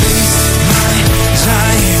I can face my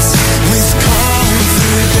giants with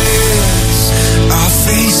confidence. I'll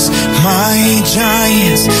face my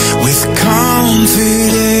giants with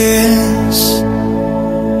confidence.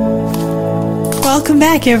 Welcome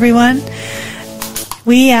back, everyone.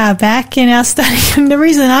 We are back in our study. And the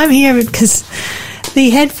reason I'm here is because the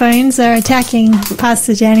headphones are attacking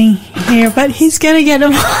Pastor Danny here, but he's going to get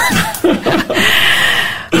them on.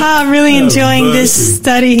 I'm really enjoying this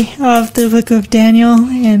study of the book of Daniel,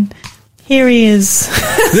 and here he is.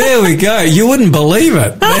 There we go. You wouldn't believe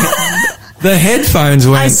it. The headphones I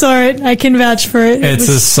went. saw it. I can vouch for it. It's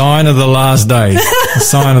a sign of the last days. A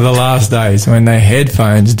sign of the last days when the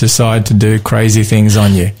headphones decide to do crazy things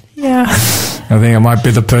on you. Yeah. I think I might be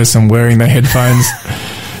the person wearing the headphones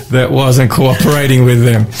that wasn't cooperating with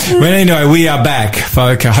them. But anyway, we are back,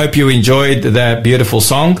 folk. I hope you enjoyed that beautiful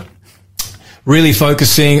song. Really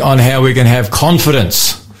focusing on how we can have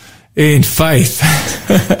confidence in faith.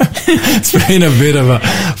 It's been a bit of a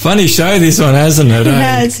funny show, this one, hasn't it? It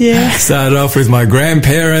has, yeah. Started off with my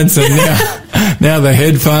grandparents and now the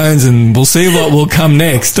headphones, and we'll see what will come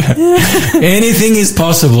next. Anything is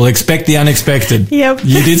possible. Expect the unexpected. Yep.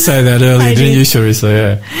 You did say that earlier, I didn't did. you,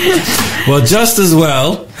 Charissa? Yeah. Well, just as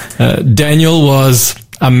well, Daniel was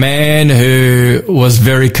a man who was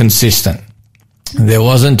very consistent. There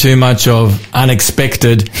wasn't too much of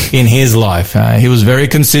unexpected in his life. He was very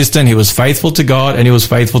consistent. He was faithful to God and he was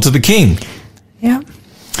faithful to the king. Yeah.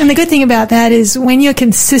 And the good thing about that is when you're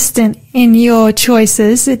consistent in your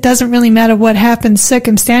choices, it doesn't really matter what happens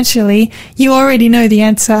circumstantially. You already know the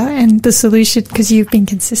answer and the solution because you've been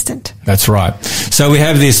consistent. That's right. So we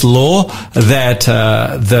have this law that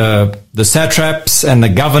the satraps and the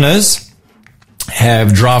governors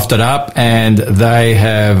have drafted up, and they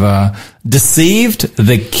have deceived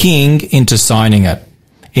the king into signing it,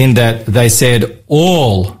 in that they said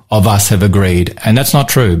all of us have agreed. And that's not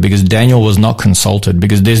true, because Daniel was not consulted,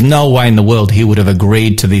 because there's no way in the world he would have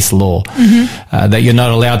agreed to this law, that you're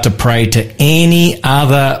not allowed to pray to any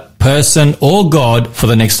other person or God for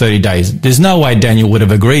the next 30 days. There's no way Daniel would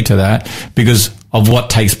have agreed to that because of what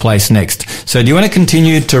takes place next. So do you want to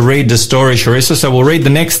continue to read the story, Sharissa? So we'll read the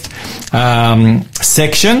next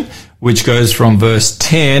section, which goes from verse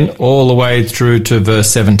 10 all the way through to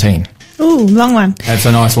verse 17. Ooh, long one. That's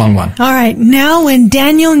a nice long one. All right. Now, when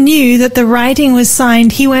Daniel knew that the writing was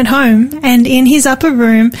signed, he went home, and in his upper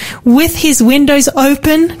room, with his windows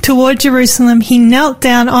open toward Jerusalem, he knelt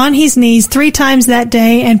down on his knees 3 times that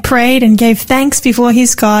day and prayed and gave thanks before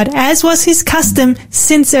his God, as was his custom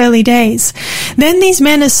since early days. Then these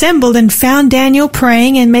men assembled and found Daniel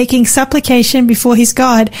praying and making supplication before his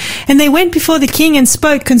God. And they went before the king and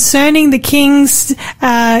spoke concerning the king's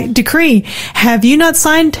decree. Have you not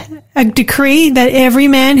signed a decree that every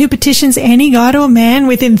man who petitions any god or man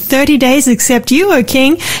within 30 days except you, O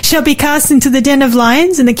king, shall be cast into the den of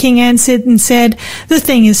lions? And the king answered and said, the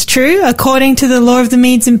thing is true, according to the law of the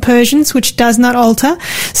Medes and Persians, which does not alter.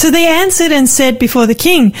 So they answered and said before the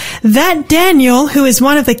king, that Daniel, who is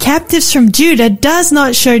one of the captives from Judah, does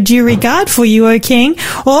not show due regard for you, O king,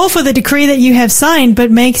 or for the decree that you have signed, but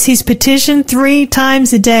makes his petition 3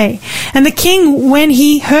 times a day. And the king, when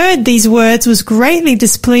he heard these words, was greatly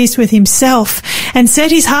displeased with himself, and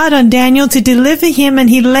set his heart on Daniel to deliver him, and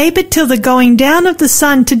he labored till the going down of the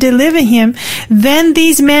sun to deliver him. Then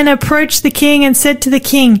these men approached the king and said to the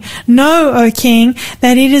king, know, O king,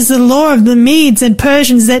 that it is the law of the Medes and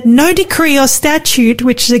Persians that no decree or statute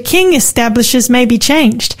which the king establishes may be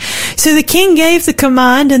changed. So the king gave the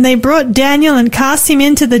command, and they brought Daniel and cast him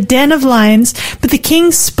into the den of lions. But the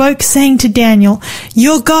king spoke, saying to Daniel,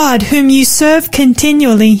 your God, whom you serve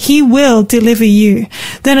continually, he will deliver you.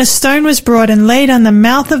 Then a stone was brought and laid on the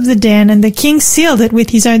mouth of the den, and the king sealed it with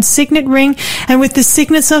his own signet ring and with the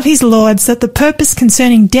signets of his lords, that the purpose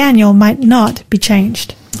concerning Daniel might not be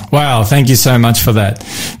changed. Wow, thank you so much for that.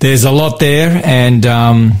 There's a lot there, and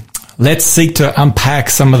let's seek to unpack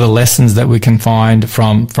some of the lessons that we can find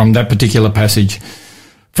from that particular passage.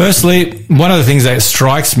 Firstly, one of the things that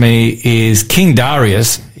strikes me is King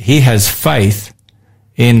Darius, he has faith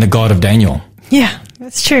in the God of Daniel. Yeah,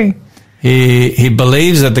 that's true. He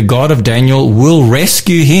believes that the God of Daniel will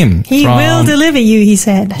rescue him. He will deliver you, he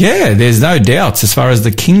said. Yeah, there's no doubts as far as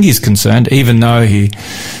the king is concerned, even though he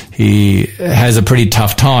has a pretty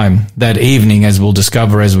tough time that evening, as we'll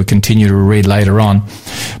discover as we continue to read later on.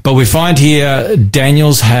 But we find here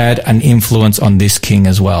Daniel's had an influence on this king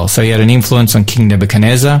as well. So he had an influence on King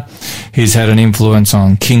Nebuchadnezzar. He's had an influence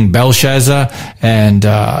on King Belshazzar. And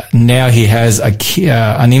now he has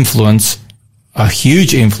an influence, a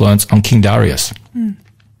huge influence on King Darius.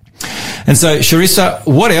 And so, Sharissa,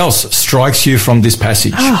 what else strikes you from this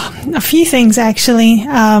passage? Oh, a few things, actually.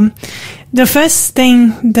 The first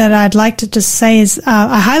thing that I'd like to just say is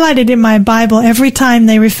I highlighted in my Bible every time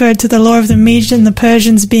they referred to the law of the Medes and the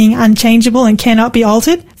Persians being unchangeable and cannot be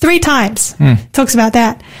altered. 3 times. Talks about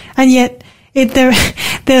that. And yet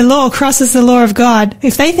their law crosses the law of God.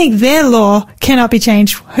 If they think their law cannot be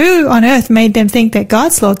changed, who on earth made them think that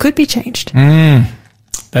God's law could be changed?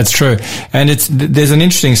 That's true. And there's an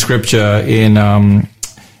interesting scripture in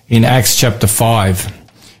Acts chapter 5.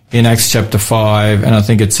 In Acts chapter 5, and I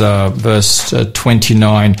think it's verse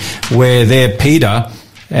 29, where there Peter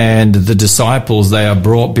and the disciples, they are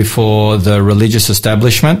brought before the religious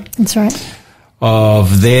establishment. That's right.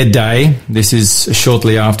 Of their day. This is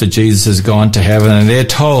shortly after Jesus has gone to heaven, and they're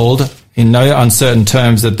told in no uncertain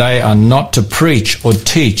terms that they are not to preach or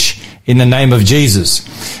teach in the name of Jesus,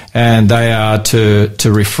 and they are to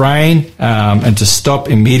refrain and to stop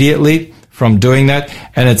immediately from doing that.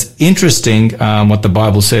 And it's interesting what the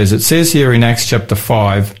Bible says. It says here in Acts chapter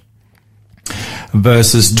 5,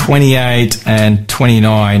 verses 28 and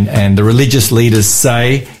 29, and the religious leaders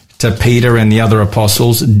say to Peter and the other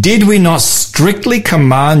apostles, did we not strictly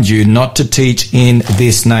command you not to teach in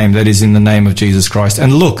this name, that is, in the name of Jesus Christ?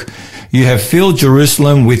 And look, you have filled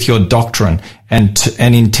Jerusalem with your doctrine and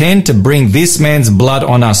intend to bring this man's blood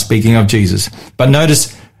on us, speaking of Jesus. But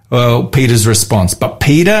notice Peter's response. But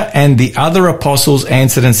Peter and the other apostles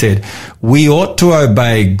answered and said, we ought to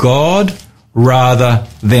obey God rather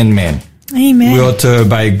than men. Amen. We ought to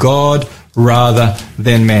obey God rather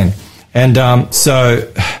than men. And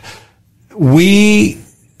so we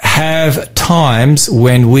have times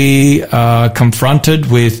when we are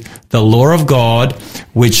confronted with the law of God,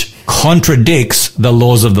 which contradicts the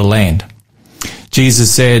laws of the land.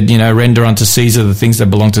 Jesus said, render unto Caesar the things that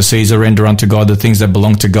belong to Caesar, render unto God the things that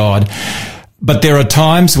belong to God. But there are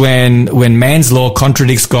times when man's law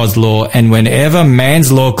contradicts God's law, and whenever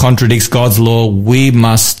man's law contradicts God's law, we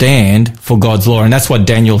must stand for God's law. And that's what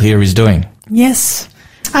Daniel here is doing. Yes.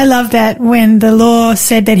 I love that when the law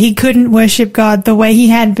said that he couldn't worship God the way he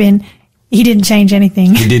had been, he didn't change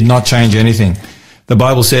anything. He did not change anything. The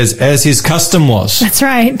Bible says, as his custom was. That's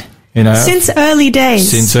right. You know, Since early days.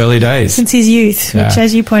 Since early days. Since his youth, Yeah. which,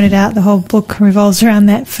 as you pointed out, the whole book revolves around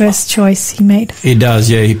that first choice he made. It does,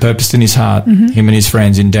 yeah. He purposed in his heart, him and his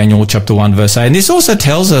friends, in Daniel chapter 1 verse 8. And this also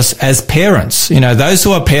tells us as parents, you know, those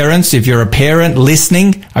who are parents, if you're a parent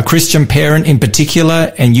listening, a Christian parent in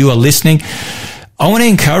particular, and you are listening, I want to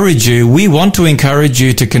encourage you, we want to encourage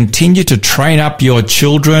you to continue to train up your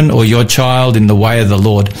children or your child in the way of the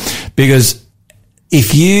Lord. Because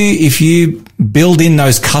if you build in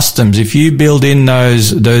those customs, if you build in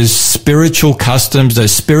those spiritual customs,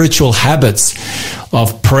 those spiritual habits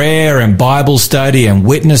of prayer and Bible study and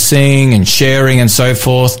witnessing and sharing and so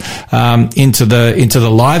forth, into the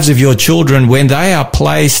lives of your children, when they are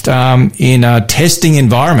placed in a testing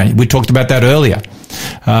environment, we talked about that earlier.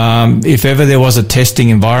 If ever there was a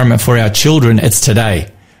testing environment for our children, it's today.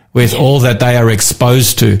 With all that they are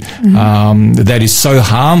exposed to, that is so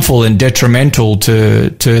harmful and detrimental to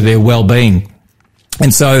their well-being.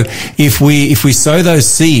 And so if we sow those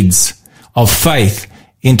seeds of faith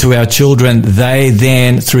into our children, they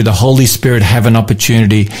then, through the Holy Spirit, have an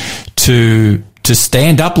opportunity to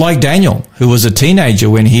stand up like Daniel, who was a teenager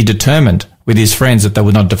when he determined with his friends that they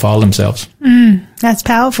would not defile themselves. That's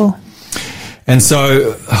powerful. And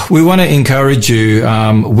so we want to encourage you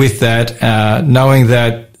with that, knowing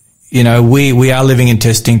that, you know, we are living in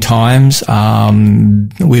testing times.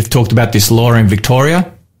 We've talked about this law in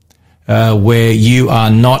Victoria, where you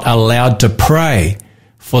are not allowed to pray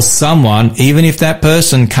for someone, even if that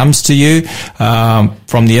person comes to you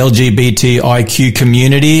from the LGBTIQ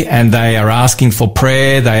community and they are asking for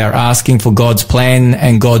prayer, they are asking for God's plan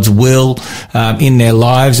and God's will in their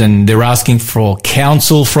lives, and they're asking for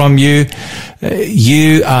counsel from you.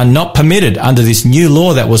 You are not permitted under this new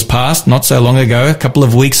law that was passed not so long ago, a couple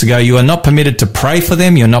of weeks ago. You are not permitted to pray for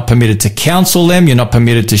them. You're not permitted to counsel them. You're not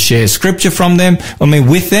permitted to share scripture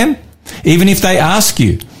with them, even if they ask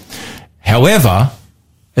you. However,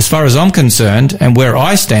 as far as I'm concerned, and where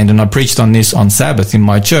I stand, and I preached on this on Sabbath in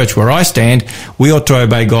my church, where I stand, we ought to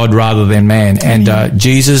obey God rather than man. And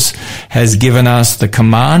Jesus has given us the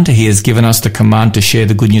command. He has given us the command to share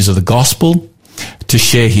the good news of the gospel, to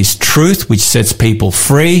share his truth, which sets people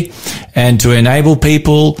free, and to enable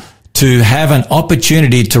people to have an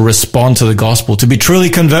opportunity to respond to the gospel, to be truly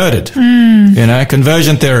converted. You know,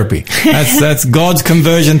 conversion therapy. That's God's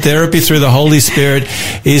conversion therapy through the Holy Spirit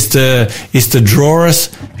is to draw us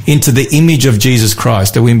into the image of Jesus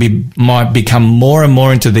Christ, that we might become more and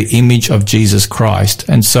more into the image of Jesus Christ.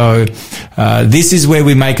 And so, this is where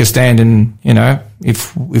we make a stand. And, you know,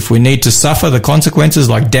 if we need to suffer the consequences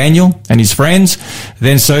like Daniel and his friends,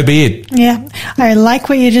 then so be it. Yeah. I like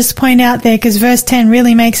what you just point out there, because verse 10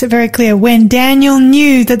 really makes it very clear. When Daniel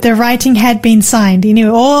knew that the writing had been signed, he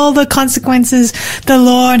knew all the consequences, the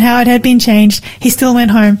law and how it had been changed, he still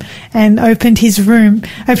went home and opened his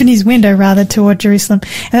window toward Jerusalem.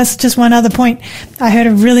 And that's just one other point. I heard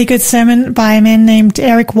a really good sermon by a man named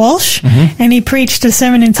Eric Walsh, and he preached a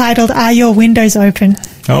sermon entitled, Are Your Windows Open?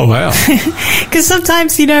 Oh, wow. Because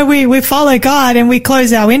sometimes, you know, we follow God and we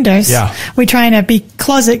close our windows. Yeah. We're trying to be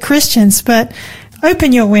closet Christians, but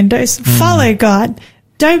open your windows, follow God.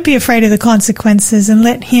 Don't be afraid of the consequences, and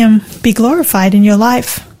let him be glorified in your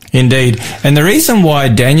life. Indeed. And the reason why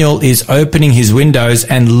Daniel is opening his windows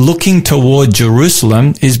and looking toward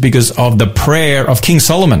Jerusalem is because of the prayer of King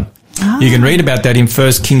Solomon. You can read about that in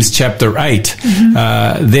 1 Kings chapter 8.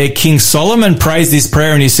 There King Solomon prays this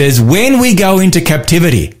prayer, and he says, when we go into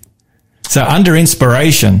captivity. So under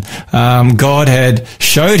inspiration, God had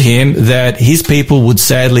showed him that his people would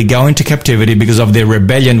sadly go into captivity because of their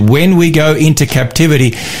rebellion. When we go into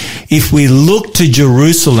captivity, if we look to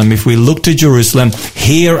Jerusalem,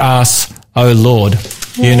 hear us, O Lord,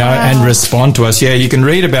 you know, and respond to us. Yeah, you can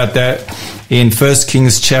read about that in 1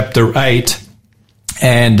 Kings chapter 8.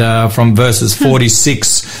 And from verses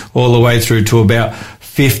 46 all the way through to about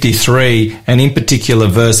 53, and in particular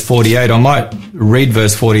verse 48. I might read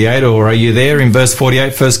verse 48, or are you there in verse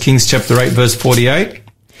 48, 1 Kings chapter 8, verse 48?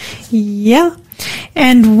 Yeah.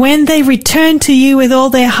 And when they return to you with all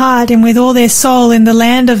their heart and with all their soul in the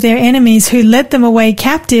land of their enemies who led them away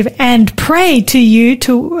captive, and pray to you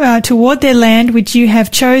toward their land which you have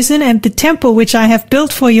chosen and the temple which I have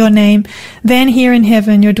built for your name, then hear in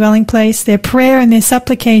heaven, your dwelling place, their prayer and their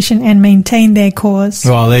supplication, and maintain their cause.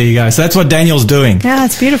 Well, there you go. So that's what Daniel's doing. Yeah,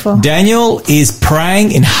 it's beautiful. Daniel is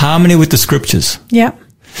praying in harmony with the scriptures. Yeah.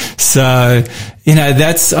 So,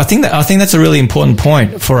 I think that's a really important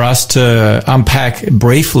point for us to unpack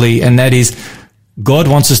briefly, and that is God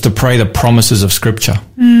wants us to pray the promises of Scripture.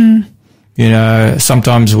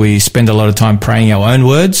 Sometimes we spend a lot of time praying our own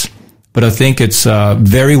words, but I think it's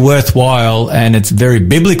very worthwhile and it's very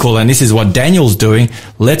biblical, and this is what Daniel's doing.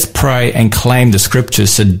 Let's pray and claim the Scriptures.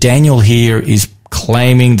 So Daniel here is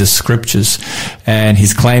claiming the Scriptures, and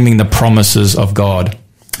he's claiming the promises of God.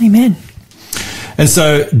 Amen. And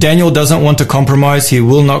so Daniel doesn't want to compromise. He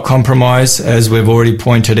will not compromise. As we've already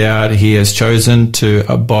pointed out, he has chosen to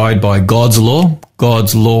abide by God's law.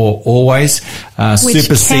 God's law always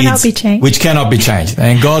supersedes, which cannot be changed.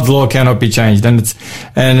 And God's law cannot be changed. And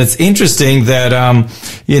it's interesting that,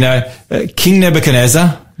 King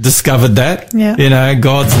Nebuchadnezzar discovered that,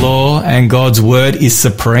 God's law and God's word is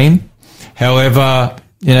supreme. However,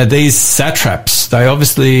 these satraps, they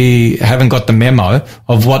obviously haven't got the memo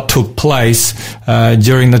of what took place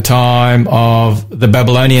during the time of the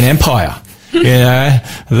Babylonian Empire.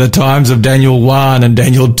 The times of Daniel 1 and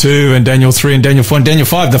Daniel 2 and Daniel 3 and Daniel 4 and Daniel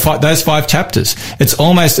 5, those 5 chapters. It's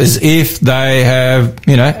almost as if they have,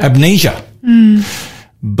 amnesia.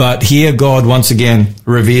 But here God once again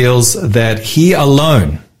reveals that He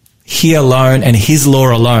alone and His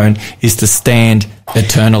law alone is to stand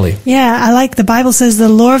eternally. Yeah, I like the Bible says the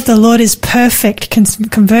law of the Lord is perfect,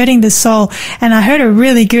 converting the soul. And I heard a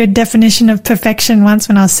really good definition of perfection once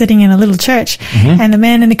when I was sitting in a little church. And the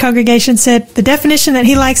man in the congregation said, the definition that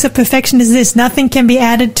he likes of perfection is this: nothing can be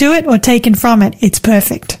added to it or taken from it. It's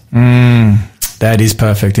perfect. That is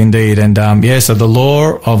perfect indeed. And so the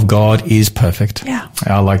law of God is perfect. Yeah.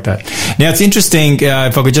 I like that. Now it's interesting,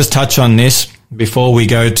 if I could just touch on this before we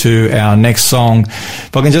go to our next song,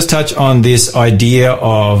 if I can just touch on this idea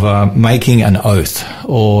of making an oath.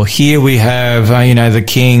 Or here we have, the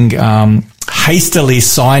king hastily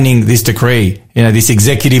signing this decree, this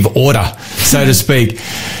executive order, so to speak.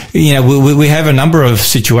 We have a number of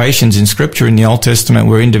situations in Scripture in the Old Testament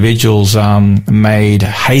where individuals made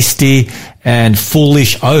hasty and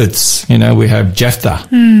foolish oaths. We have Jephthah,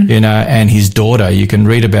 and his daughter. You can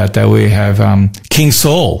read about that. We have King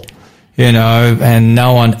Saul, and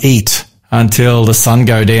no one eat until the sun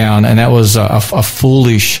go down. And that was a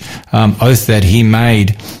foolish oath that he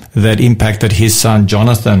made that impacted his son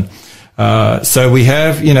Jonathan. So we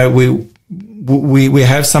have, we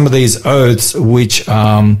have some of these oaths which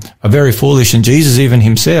are very foolish, and Jesus even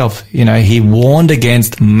himself, he warned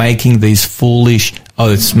against making these foolish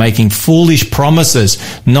oaths, making foolish promises,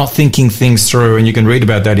 not thinking things through. And you can read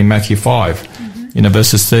about that in Matthew 5,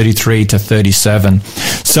 verses 33 to 37.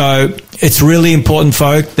 So it's really important,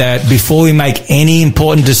 folk, that before we make any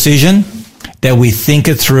important decision, that we think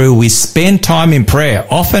it through. We spend time in prayer.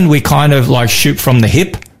 Often we kind of like shoot from the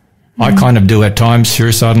hip. I kind of do at times,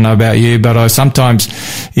 Sharissa, I don't know about you, but I sometimes,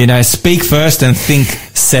 speak first and think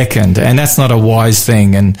second, and that's not a wise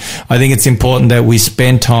thing. And I think it's important that we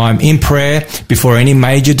spend time in prayer before any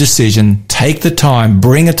major decision. Take the time,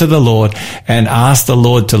 bring it to the Lord, and ask the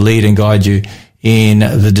Lord to lead and guide you in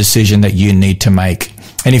the decision that you need to make.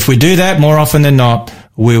 And if we do that, more often than not,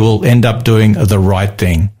 we will end up doing the right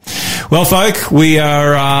thing. Well, folk, we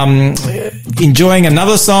are enjoying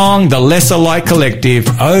another song, the Lesser Light Collective,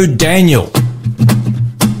 Oh Daniel.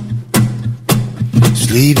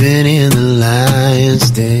 Sleeping in the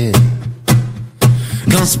lion's den,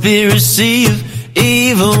 conspiracy of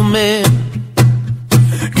evil men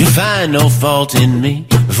could find no fault in me.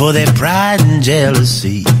 For their pride and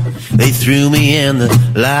jealousy, they threw me in the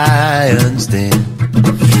lion's den.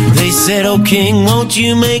 They said, "Oh king, won't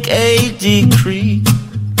you make a decree?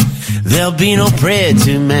 There'll be no bread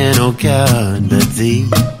to man, oh God, but thee.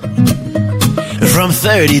 From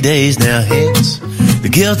 30 days now hence, the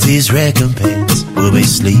guilty's recompense will be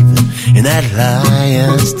sleeping in that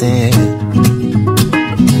lion's den."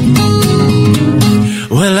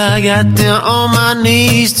 Well, I got down on my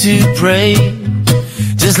knees to pray,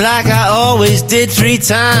 just like I always did 3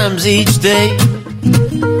 times each day,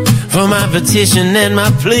 for my petition and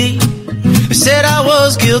my plea. They said I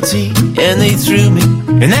was guilty and they threw me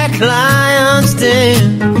in that lion's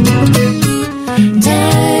den.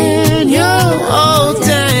 Daniel, oh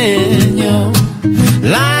Daniel,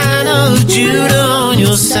 Lion of Judah on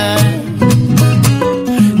your side.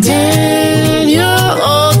 Daniel,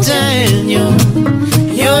 oh Daniel,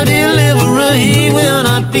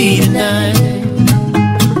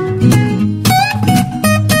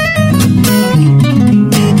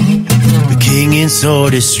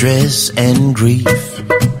 sore distress and grief.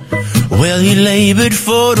 Well, he labored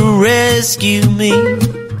for to rescue me,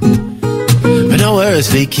 but no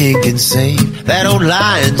earthly king can save that old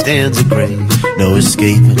lion's den's a grave. No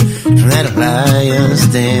escaping from that lion's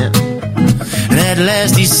den. And at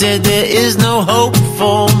last he said, there is no hope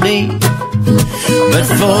for me, but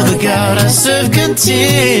for the God I serve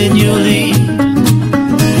continually.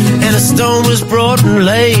 And a stone was brought and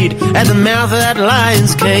laid at the mouth of that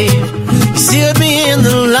lion's cave. He sealed me in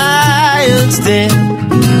the lion's den.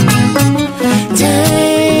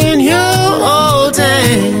 Daniel, oh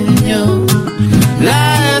Daniel,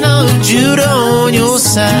 Lion of Judah on your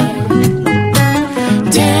side.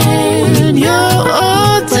 Daniel,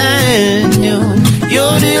 oh Daniel,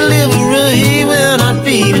 your deliverer, he will not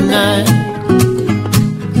be denied.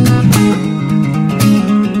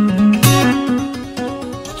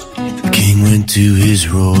 The king went to his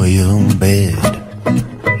royal bed,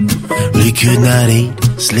 but he could not eat,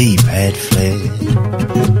 sleep had fled.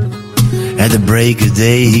 At the break of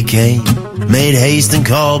day he came, made haste and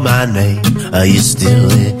called my name. Are you still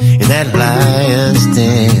there in that lion's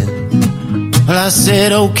den? Well, I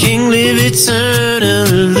said, oh king, live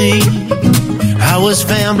eternally. I was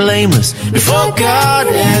found blameless before God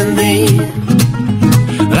and thee.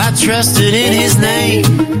 But I trusted in his name,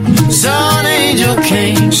 so an angel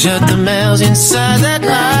came, shut the mouths inside that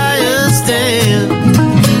lion's den.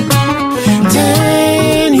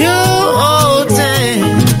 Daniel, oh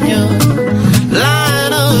Daniel,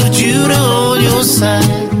 Lion of Judah on your side.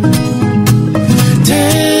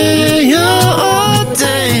 Daniel, oh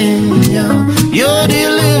Daniel, your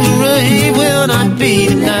deliverer, he will not be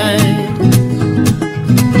denied.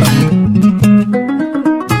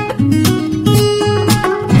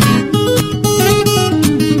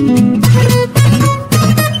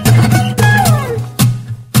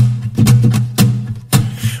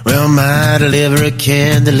 Well, my deliverer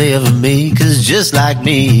can deliver me, 'cause just like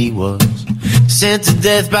me he was sent to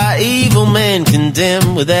death by evil men,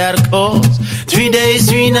 condemned without a cause. 3 days,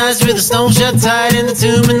 3 nights with a stone shut tight in the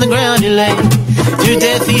tomb in the ground he lay. Through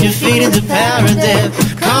death he defeated the power of death,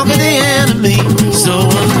 conquered the enemy. So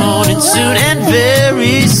one morning soon, and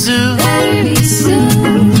very soon,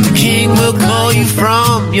 the king will call you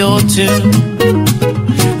from your tomb.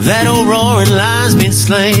 That old roaring lion's been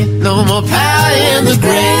slain, no more power in the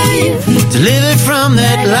grave, delivered from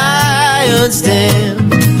that lion's den.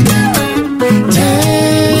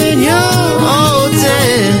 Daniel, oh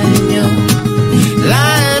Daniel,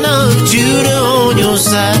 Lion of Judah on your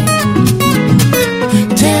side.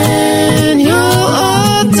 Daniel,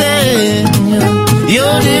 oh Daniel,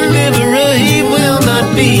 your deliverer, he will not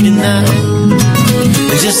be denied.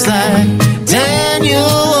 Just like Daniel,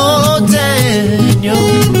 oh Daniel,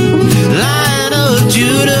 Lion of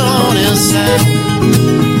Judah on his side.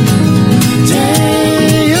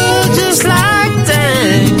 Daniel, just like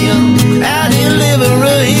Daniel, our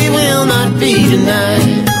deliverer, he will not be denied.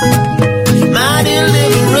 My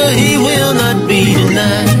deliverer, he will not be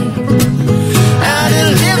denied. Our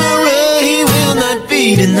deliverer, he will not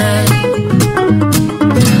be denied.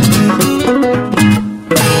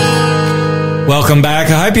 Welcome back.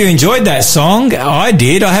 I hope you enjoyed that song. I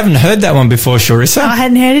did. I haven't heard that one before, Sharissa. I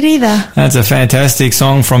hadn't heard it either. That's a fantastic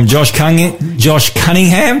song from Josh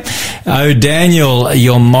Cunningham. Oh, Daniel,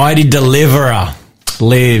 your mighty deliverer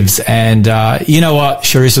lives. And you know what,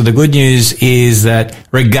 Sharissa, the good news is that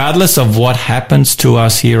regardless of what happens to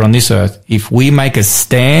us here on this earth, if we make a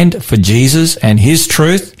stand for Jesus and his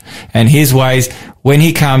truth and his ways, when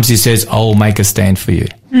he comes, he says, I will make a stand for you.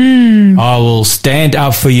 I will stand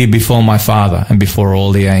up for you before my Father and before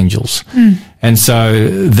all the angels. And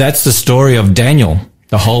so that's the story of Daniel.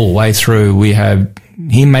 The whole way through, we have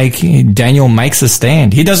Daniel makes a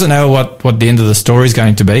stand. He doesn't know what the end of the story is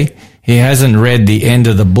going to be. He hasn't read the end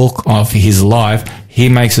of the book of his life. He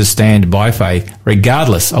makes a stand by faith,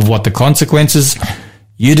 regardless of what the consequences.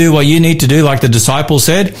 You do what you need to do, like the disciples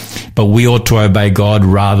said, but we ought to obey God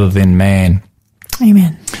rather than man.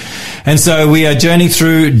 Amen. And so we are journeying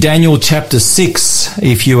through Daniel chapter 6.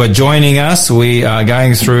 If you are joining us, we are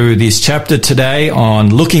going through this chapter today on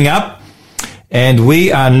looking up. And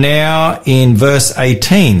we are now in verse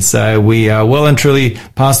 18. So we are well and truly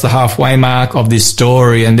past the halfway mark of this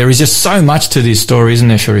story. And there is just so much to this story, isn't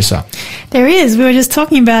there, Sharissa? There is. We were just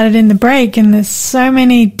talking about it in the break, and there's so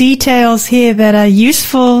many details here that are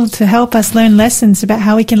useful to help us learn lessons about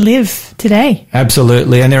how we can live today.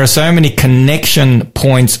 Absolutely. And there are so many connection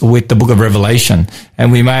points with the book of Revelation. And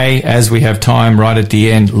we may, as we have time right at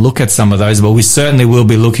the end, look at some of those, but we certainly will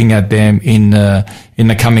be looking at them in in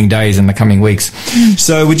the coming days and the coming weeks.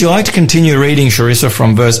 So would you like to continue reading, Sharissa,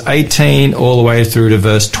 from verse 18 all the way through to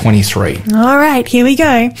verse 23? All right, here we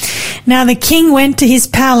go. Now the king went to his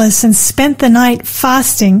palace and spent the night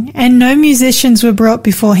fasting, and no musicians were brought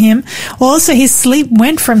before him. Also his sleep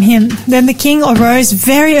went from him. Then the king arose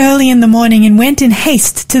very early in the morning and went in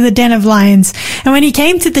haste to the den of lions. And when he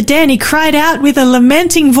came to the den, he cried out with a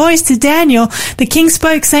lamenting voice to Daniel. The king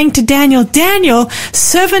spoke, saying to Daniel, Daniel,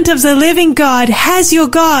 servant of the living God, has your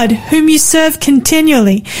God, whom you serve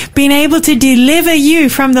continually, been able to deliver you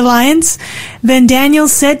from the lions? Then Daniel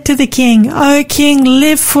said to the king, O king,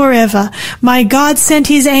 live forever. My God sent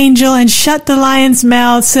his angel and shut the lions'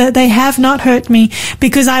 mouths so that they have not hurt me,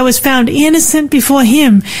 because I was found innocent before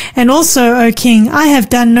him. And also, O king, I have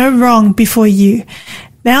done no wrong before you.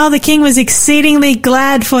 Now the king was exceedingly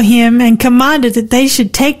glad for him and commanded that they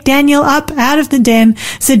should take Daniel up out of the den.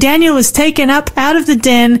 So Daniel was taken up out of the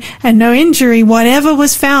den, and no injury whatever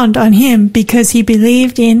was found on him, because he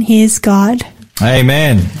believed in his God.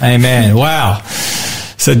 Amen. Amen. Wow.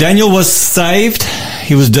 So Daniel was saved.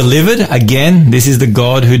 He was delivered. Again, this is the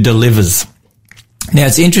God who delivers. Now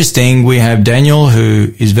it's interesting. We have Daniel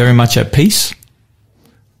who is very much at peace,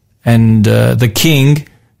 and the king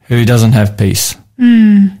who doesn't have peace.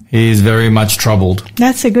 He is very much troubled.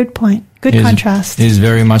 That's a good point. Good contrast. He is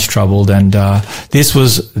very much troubled, and this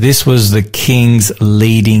was the king's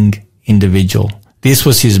leading individual. This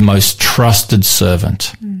was his most trusted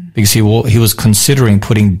servant, because he was considering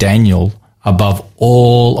putting Daniel above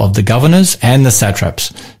all of the governors and the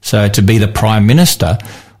satraps, so to be the prime minister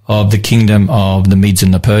of the kingdom of the Medes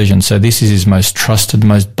and the Persians. So this is his most trusted,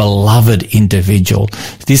 most beloved individual.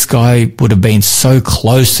 This guy would have been so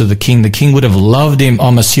close to the king. The king would have loved him,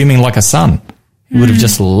 I'm assuming, like a son. He would have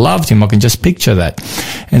just loved him. I can just picture that.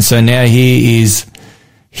 And so now he is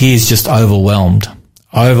just overwhelmed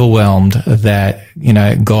that,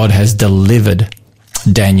 God has delivered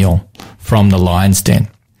Daniel from the lion's den.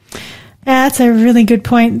 Yeah, that's a really good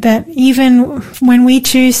point, that even when we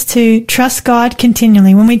choose to trust God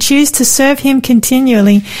continually, when we choose to serve him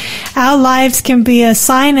continually, our lives can be a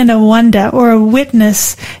sign and a wonder or a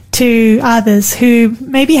witness to others who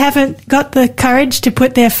maybe haven't got the courage to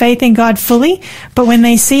put their faith in God fully, but when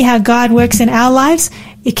they see how God works in our lives,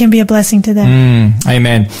 it can be a blessing to them.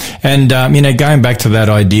 Amen. And, going back to that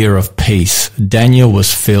idea of peace, Daniel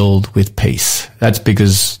was filled with peace. That's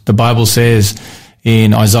because the Bible says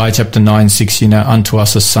in Isaiah chapter 9:6, unto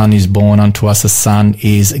us a son is born, unto us a son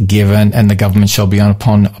is given, and the government shall be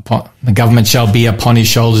upon his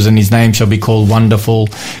shoulders, and his name shall be called Wonderful,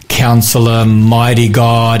 Counselor, Mighty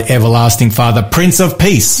God, Everlasting Father, Prince of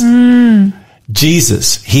Peace.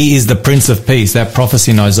 Jesus, he is the Prince of Peace. That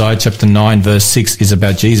prophecy in Isaiah chapter 9 verse 6 is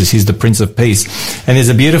about Jesus. He's the Prince of Peace. And there's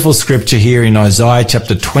a beautiful scripture here in Isaiah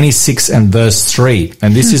chapter 26 and verse 3.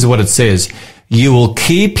 And this is what it says. You will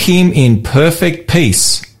keep him in perfect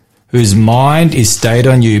peace, whose mind is stayed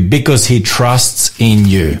on you, because he trusts in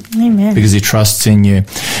you. Amen. Because he trusts in you.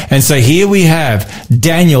 And so here we have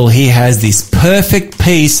Daniel. He has this perfect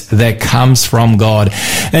peace that comes from God.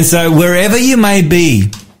 And so wherever you may be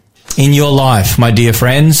in your life, my dear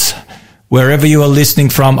friends, wherever you are listening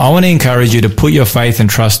from, I want to encourage you to put your faith and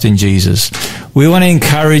trust in Jesus. We want to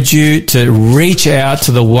encourage you to reach out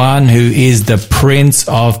to the one who is the Prince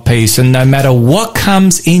of Peace. And no matter what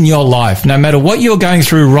comes in your life, no matter what you're going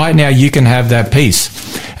through right now, you can have that peace.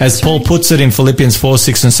 As Paul puts it in Philippians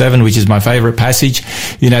 4:6 and 7, which is my favorite passage,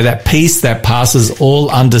 that peace that passes all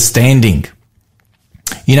understanding.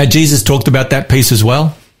 Jesus talked about that peace as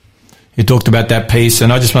well. He talked about that peace,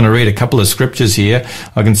 and I just want to read a couple of scriptures here.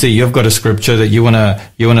 I can see you've got a scripture that you want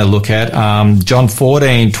to look at. John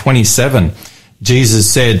 14:27. Jesus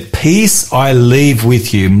said, "Peace I leave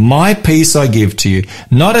with you, my peace I give to you.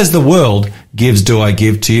 Not as the world gives do I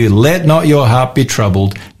give to you. Let not your heart be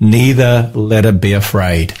troubled, neither let it be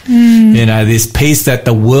afraid." This peace that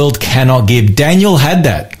the world cannot give. Daniel had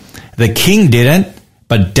that. The king didn't.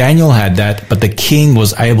 But Daniel had that, but the king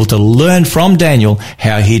was able to learn from Daniel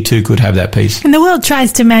how he too could have that peace. And the world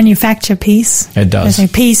tries to manufacture peace. It does. They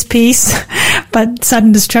say peace, peace, but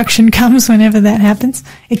sudden destruction comes whenever that happens.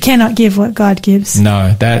 It cannot give what God gives.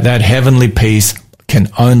 No, that heavenly peace can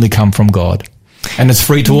only come from God. And it's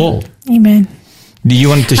free to all. Amen. Do you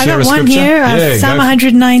want to share a scripture? I got one here, Psalm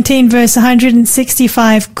 119 verse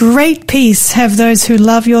 165. Great peace have those who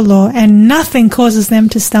love your law, and nothing causes them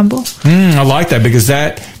to stumble. I like that, because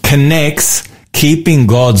that connects keeping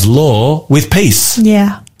God's law with peace.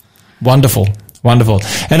 Yeah. Wonderful. Wonderful.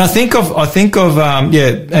 And I think of,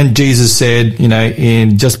 and Jesus said,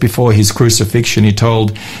 in just before his crucifixion, he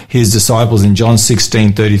told his disciples in John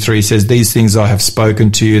 16:33, he says, "These things I have spoken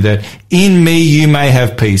to you, that in me you may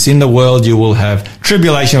have peace. In the world you will have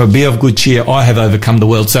tribulation, but be of good cheer. I have overcome the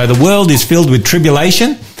world." So the world is filled with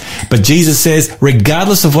tribulation, but Jesus says,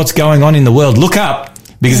 regardless of what's going on in the world, look up,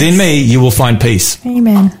 because in me you will find peace.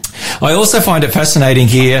 Amen. I also find it fascinating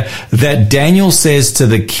here that Daniel says to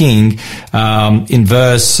the king, in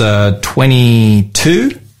verse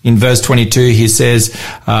 22, he says,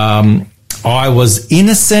 "I was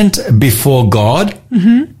innocent before God,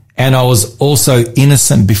 and I was also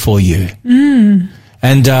innocent before you."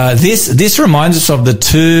 And this reminds us of the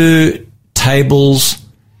two tables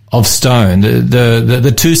of stone,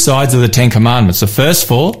 the two sides of the Ten Commandments. The first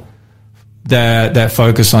four that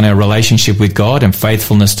focus on our relationship with God and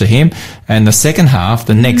faithfulness to Him, and the second half,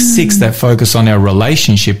 the next six, that focus on our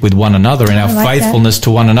relationship with one another and our faithfulness to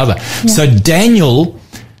one another. Yeah. So Daniel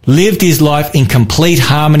lived his life in complete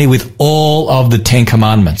harmony with all of the Ten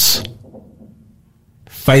Commandments.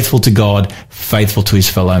 Faithful to God, faithful to his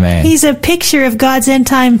fellow man. He's a picture of God's end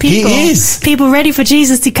time people. He is. People ready for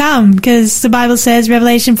Jesus to come, because the Bible says,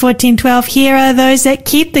 Revelation 14:12, "Here are those that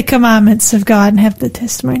keep the commandments of God and have the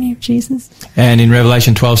testimony of Jesus." And in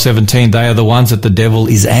Revelation 12:17, they are the ones that the devil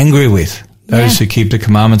is angry with. Those who keep the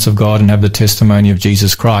commandments of God and have the testimony of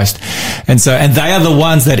Jesus Christ. And they are the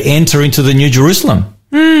ones that enter into the New Jerusalem.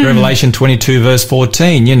 Revelation 22 verse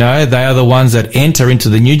 14, they are the ones that enter into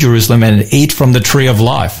the New Jerusalem and eat from the tree of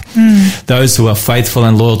life. Those who are faithful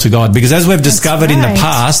and loyal to God. Because as we've discovered in the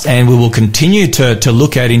past, and we will continue to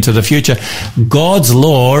look at into the future, God's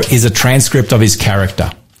law is a transcript of his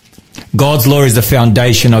character. God's law is the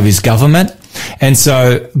foundation of his government. And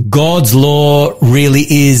so God's law really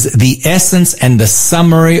is the essence and the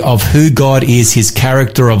summary of who God is, his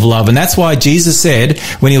character of love. And that's why Jesus said,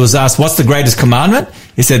 when he was asked, what's the greatest commandment?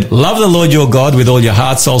 He said, love the Lord your God with all your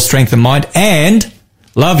heart, soul, strength and mind, and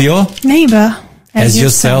love your neighbor as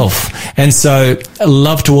yourself. And so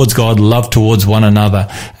love towards God, love towards one another.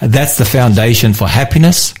 That's the foundation for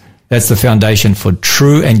happiness. That's the foundation for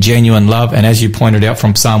true and genuine love. And as you pointed out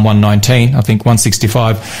from Psalm 119, I think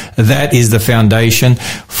 165, that is the foundation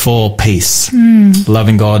for peace.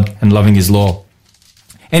 Loving God and loving his law.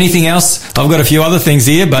 Anything else? I've got a few other things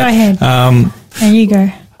here, but... Go ahead. There you go.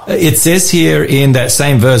 It says here in that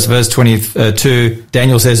same verse 22,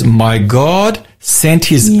 Daniel says, "My God sent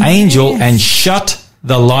his angel and shut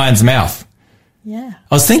the lion's mouth." Yeah.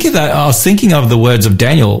 I was thinking of the words of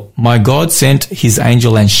Daniel. My God sent his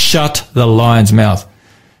angel and shut the lion's mouth.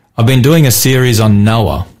 I've been doing a series on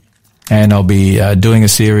Noah, and I'll be doing a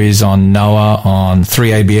series on Noah on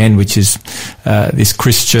 3ABN, which is this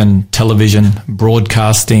Christian television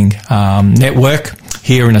broadcasting network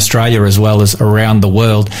here in Australia as well as around the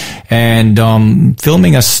world, and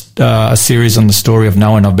filming a series on the story of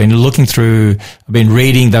Noah. And I've been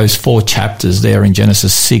reading those 4 chapters there in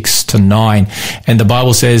Genesis 6 to 9, and the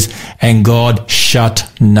Bible says, and God shut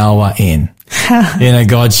Noah in.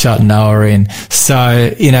 God shut Noah in.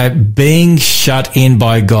 So, being shut in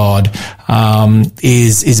by God,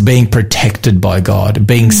 is being protected by God,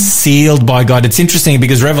 being sealed by God. It's interesting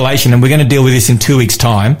because Revelation, and we're going to deal with this in 2 weeks'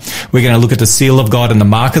 time, we're going to look at the seal of God and the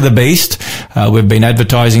mark of the beast. We've been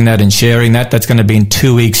advertising that and sharing that. That's going to be in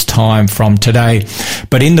 2 weeks' time from today.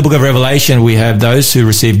 But in the book of Revelation, we have those who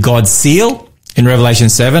receive God's seal in Revelation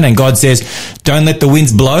 7, and God says, don't let the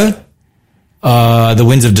winds blow. The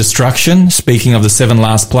winds of destruction, speaking of the 7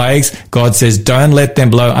 last plagues, God says, don't let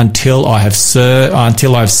them blow until I've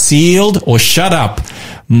sealed or shut up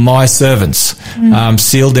my servants,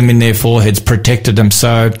 sealed them in their foreheads, protected them.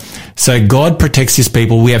 So God protects his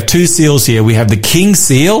people. We have 2 seals here. We have the King's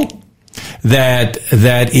seal that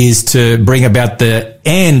is to bring about the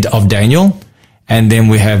end of Daniel. And then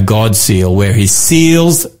we have God's seal where he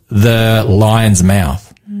seals the lion's mouth.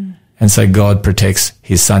 And so God protects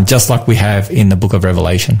his son, just like we have in the book of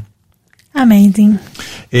Revelation. Amazing.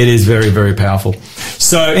 It is very, very powerful.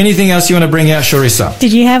 So anything else you want to bring out, Sharissa?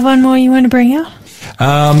 Did you have one more you want to bring out?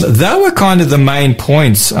 They were kind of the main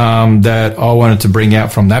points that I wanted to bring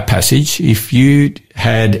out from that passage. If you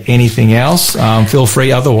had anything else, feel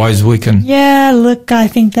free. Otherwise, we can... Yeah, look, I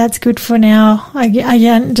think that's good for now.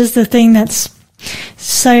 Again, just the thing that's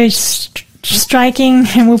so... striking,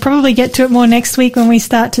 and we'll probably get to it more next week when we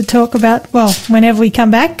start to talk about, whenever we come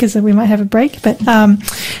back, because we might have a break, but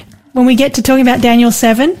when we get to talking about Daniel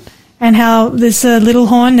 7 and how there's a little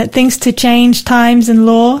horn that thinks to change times and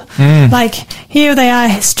law, like here they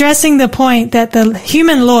are stressing the point that the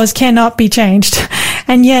human laws cannot be changed,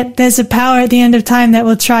 and yet there's a power at the end of time that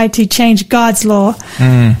will try to change God's law.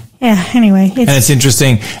 Yeah, anyway. And it's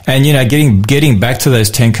interesting. And, getting back to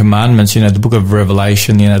those 10 commandments, the book of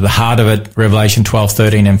Revelation, the heart of it, Revelation 12,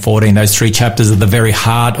 13 and 14, those 3 chapters are the very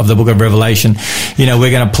heart of the book of Revelation.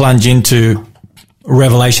 We're going to plunge into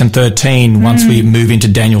Revelation 13 once we move into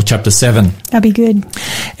Daniel chapter 7. That'd be good.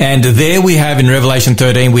 And there we have in Revelation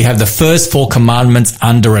 13, we have the first 4 commandments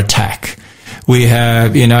under attack. We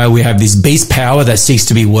have this beast power that seeks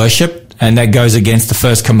to be worshipped, and that goes against the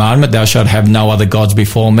first commandment, thou shalt have no other gods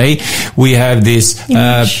before me. We have this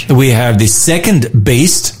second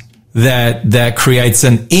beast that creates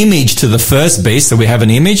an image to the first beast. So we have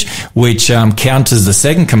an image which counters the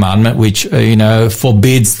second commandment, which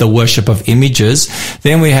forbids the worship of images.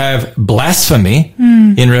 Then we have blasphemy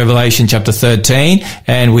in Revelation chapter 13,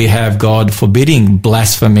 and we have God forbidding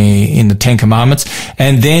blasphemy in the 10 commandments.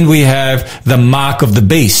 And then we have the mark of the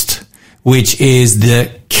beast, which is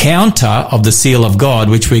the counter of the seal of God,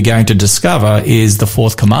 which we're going to discover is the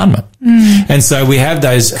 4th commandment. And so we have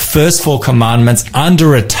those first 4 commandments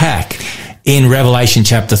under attack in Revelation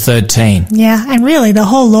chapter 13. Yeah, and really the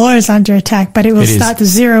whole law is under attack, but it will start to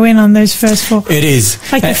zero in on those first 4. It is.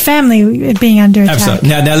 Like the family being under attack. Absolutely.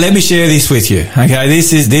 Now let me share this with you. Okay,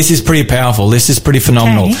 this is pretty powerful. This is pretty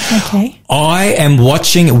phenomenal. Okay.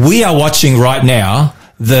 We are watching right now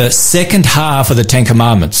the second half of the 10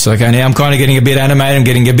 commandments. Okay, now I'm kind of getting a bit animated. I'm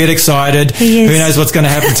getting a bit excited. Who knows what's going to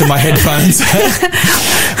happen to my headphones?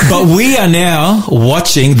 But we are now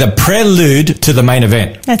watching the prelude to the main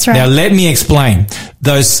event. That's right. Now let me explain.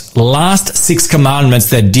 Those last 6 commandments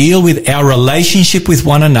that deal with our relationship with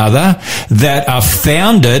one another, that are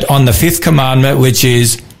founded on the 5th commandment, which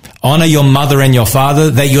is honor your mother and your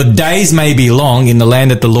father, that your days may be long in the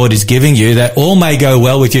land that the Lord is giving you, that all may go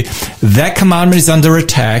well with you. That commandment is under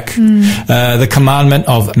attack. The commandment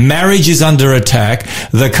of marriage is under attack.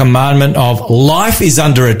 The commandment of life is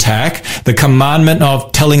under attack. The commandment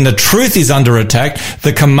of telling the truth is under attack.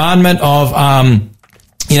 The commandment of,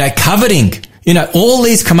 coveting. All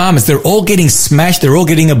these commandments, they're all getting smashed. They're all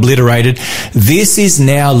getting obliterated. This is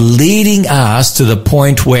now leading us to the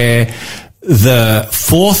point where the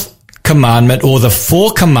 4th commandment, or the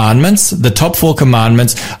 4 commandments, the top 4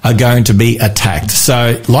 commandments, are going to be attacked.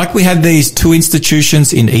 So like we had these 2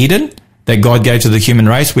 institutions in Eden that God gave to the human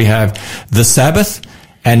race, we have the Sabbath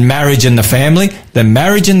and marriage and the family. The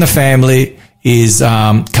marriage and the family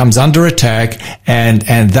comes under attack, and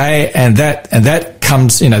that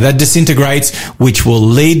comes, that disintegrates, which will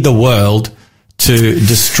lead the world to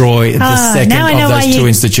destroy the second of those 2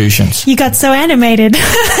 institutions. You got so animated.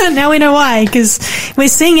 Now we know why, because we're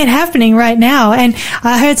seeing it happening right now. And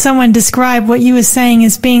I heard someone describe what you were saying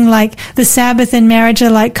as being like the Sabbath and marriage are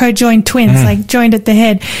like co-joined twins, like joined at the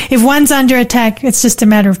head. If one's under attack, it's just a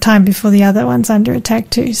matter of time before the other one's under attack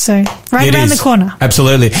too. So right around the corner.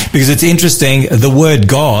 Absolutely. Because it's interesting, the word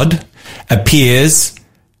God appears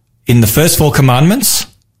in the first 4 commandments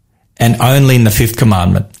and only in the 5th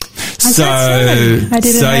commandment. So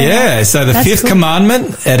the 5th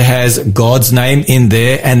commandment, it has God's name in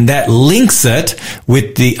there, and that links it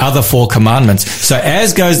with the other 4 commandments. So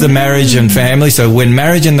as goes the marriage and family. So when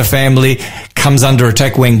marriage and the family comes under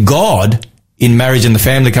attack, when God in marriage and the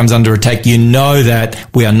family comes under attack, you know that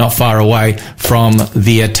we are not far away from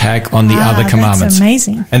the attack on the other commandments. That's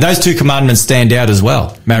amazing. And those 2 commandments stand out as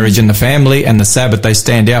well. Marriage and the family and the Sabbath, they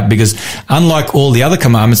stand out because unlike all the other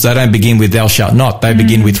commandments, they don't begin with thou shalt not. They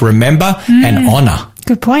begin with remember and honor.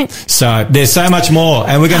 Good point. So there's so much more,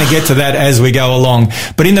 and we're going to get to that as we go along.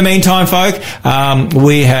 But in the meantime, folk,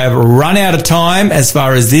 we have run out of time as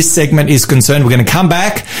far as this segment is concerned. We're going to come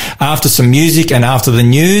back after some music and after the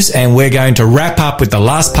news, and we're going to wrap up with the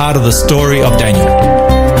last part of the story of Daniel.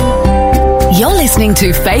 You're listening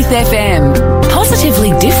to Faith FM, positively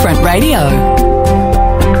different radio.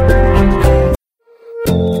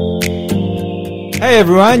 Hey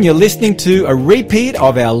everyone, you're listening to a repeat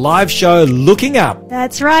of our live show, Looking Up.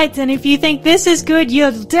 That's right, and if you think this is good,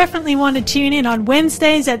 you'll definitely want to tune in on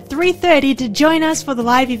Wednesdays at 3:30 to join us for the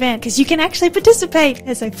live event, because you can actually participate.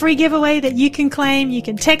 There's a free giveaway that you can claim. You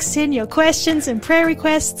can text in your questions and prayer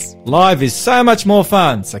requests. Live is so much more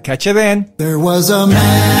fun, so catch you then. There was a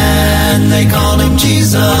man, they called him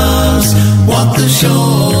Jesus, walked the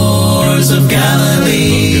shores of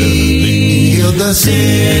Galilee, healed the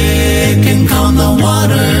sick and calmed the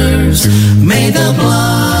waters, made the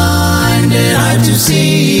blinded eye to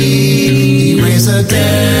see, raised the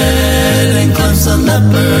dead and cleansed the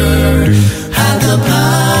leper, had the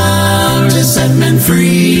power to set men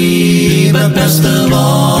free. But best of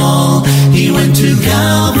all, he went to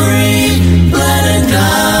Calvary, bled and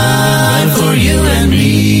died for you and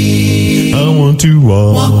me. I want to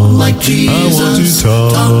walk like Jesus, I want to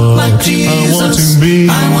talk like Jesus, I want to be.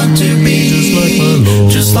 I want to be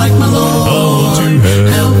just like my Lord. I want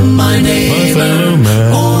to Help my neighbor, my fellow man.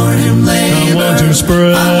 for him labor. I want to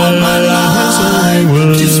spread I want my His holy life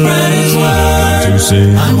word. to spread his word. To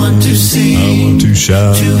sing. I want to sing, I want to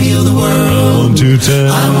shout. to heal the I world. want to tell.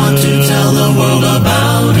 I want to tell the world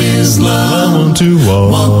about his I love. want to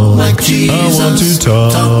walk Like Jesus, I want to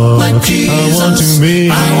talk like Jesus. I want to be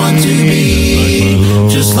I want to be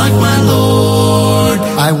just like my Lord.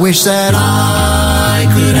 I wish that I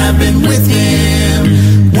could have been with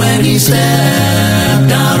him when he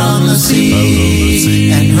stepped out on the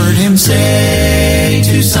sea and heard him say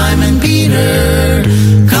to Simon Peter,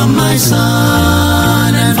 "Come, my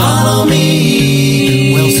son, and follow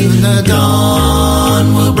me." Well, soon the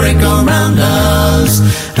dawn will break around us,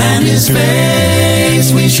 and his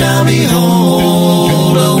face we shall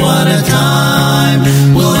behold. Oh, what a time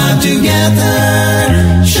we'll have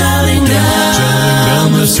together, shouting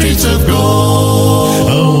down the streets of gold.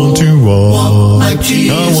 I want to walk Like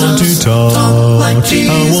Jesus, I want to talk like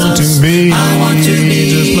Jesus. I want to be I want to be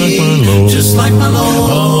just like my Lord. just like my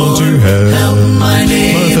Lord. I want to help my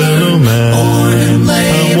neighbor, my fellow man. for him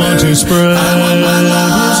labor. I want to spread I want my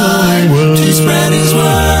His holy life word. to spread his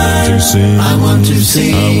word. To sing. I want to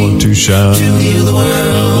sing, I want to shout. to heal the I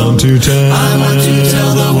world. want to tell. I want to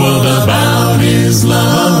tell the world about his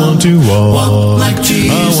love. I want to walk like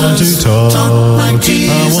Jesus. I want to talk like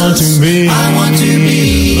Jesus. I want to be I want to be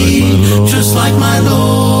like my Lord. just like my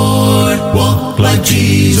Lord. Walk like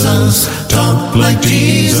Jesus. Talk like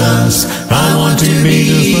Jesus. I want to be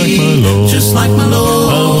just like my Lord. just like my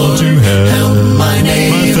Lord. I want to help my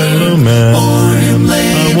neighbor, my fellow man. for him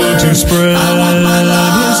labor. I want to spread I want my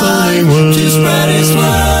His holy life word. to spread his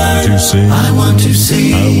word. To sing. I want to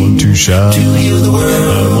sing, I want to shout. to heal the world.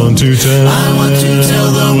 I want to tell. I want to tell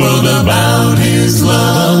the world about his I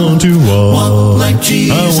love. want to walk Like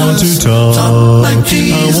Jesus. I want to talk like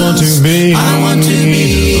Jesus. I want to be I want to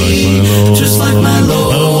be just like my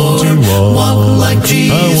Lord. just like my Lord. I want to walk like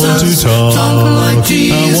Jesus. I want to talk like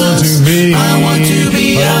Jesus. I want to be I want to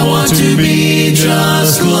be I want to be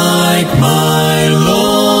just like my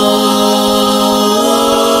Lord.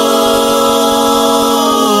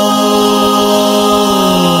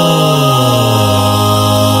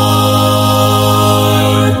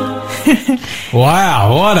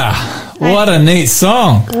 Wow, what a neat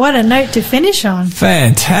song. What a note to finish on.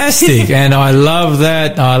 Fantastic. And I love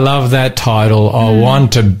that title. I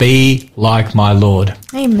want to be like my Lord.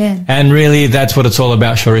 Amen. And really that's what it's all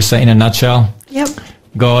about, Sharissa, in a nutshell. Yep.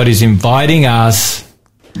 God is inviting us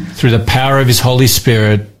through the power of his Holy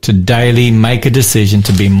Spirit to daily make a decision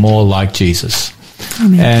to be more like Jesus.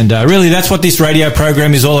 Amen. And really that's what this radio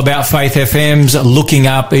program is all about, Faith FM's Looking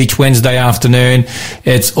Up each Wednesday afternoon.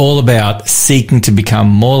 It's all about seeking to become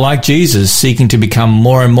more like Jesus, seeking to become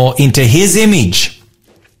more and more into his image.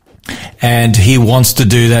 And he wants to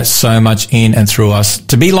do that so much in and through us,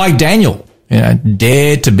 to be like Daniel. You know,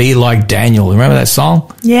 dare to be like Daniel. Remember that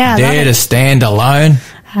song? Yeah, I love Dare it. to stand alone.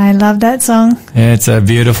 I love that song. It's a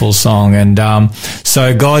beautiful song. And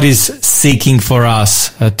so God is seeking for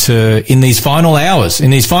us to, in these final hours,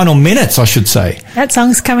 in these final minutes, I should say. That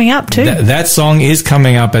song's coming up too. That song is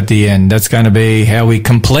coming up at the end. That's going to be how we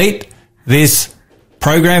complete this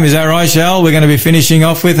program. Is that right, Shell? We're going to be finishing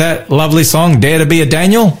off with that lovely song, Dare to be a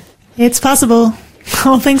Daniel. It's possible.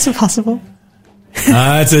 All things are possible.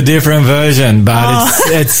 It's a different version, but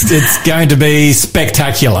it's going to be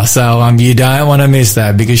spectacular. So you don't want to miss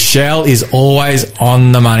that, because Shell is always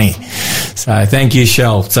on the money. So thank you,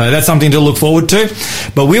 Shell. So that's something to look forward to.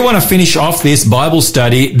 But we want to finish off this Bible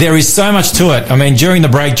study. There is so much to it. I mean, during the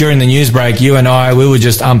news break, you and I, we were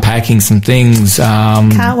just unpacking some things.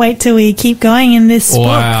 Can't wait till we keep going in this book.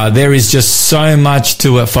 Wow, there is just so much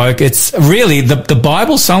to it, folk. It's really the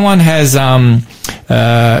Bible. Someone has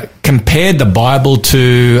compared the Bible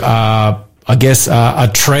to, I guess, a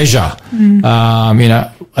treasure.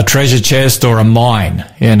 A treasure chest or a mine.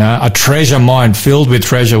 A treasure mine filled with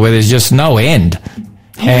treasure where there's just no end,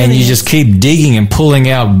 and you just keep digging and pulling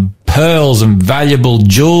out pearls and valuable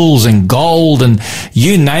jewels and gold and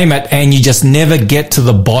you name it, and you just never get to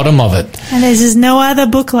the bottom of it. And there's just no other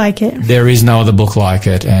book like it. There is no other book like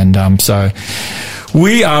it. And so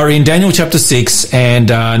we are in Daniel chapter 6, and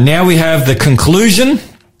now we have the conclusion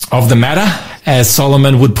of the matter, as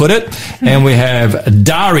Solomon would put it. And we have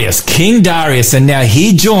Darius, King Darius, and now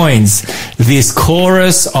he joins this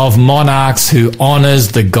chorus of monarchs who honors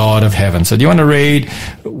the God of heaven. So do you want to read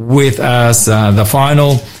with us the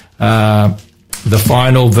final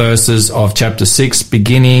verses of chapter 6,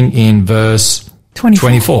 beginning in verse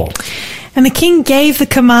 24. And the king gave the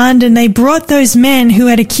command, and they brought those men who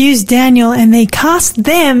had accused Daniel, and they cast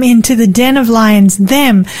them into the den of lions,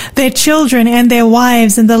 them, their children, and their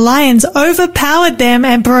wives, and the lions overpowered them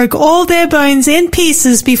and broke all their bones in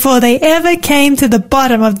pieces before they ever came to the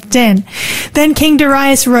bottom of the den. Then King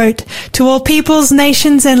Darius wrote, "To all peoples,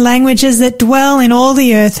 nations, and languages that dwell in all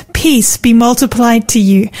the earth, peace be multiplied to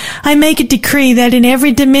you. I make a decree that in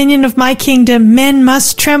every dominion of my kingdom men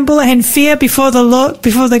must tremble and fear before the Lord,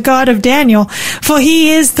 before the God of Daniel. For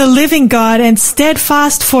he is the living God and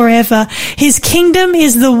steadfast forever. His kingdom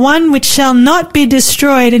is the one which shall not be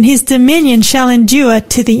destroyed, and his dominion shall endure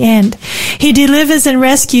to the end. He delivers and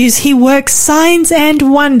rescues. He works signs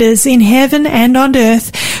and wonders in heaven and on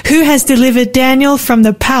earth. Who has delivered Daniel from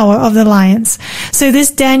the power of the lions?" So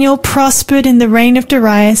this Daniel prospered in the reign of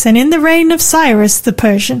Darius and in the reign of Cyrus the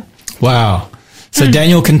Persian. Wow. So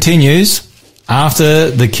Daniel continues.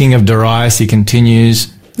 After the king of Darius, he continues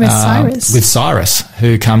with Cyrus,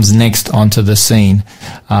 who comes next onto the scene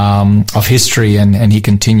of history, and he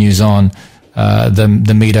continues on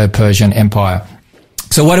the Medo-Persian Empire.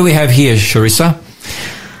 So what do we have here, Sharissa?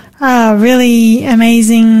 Really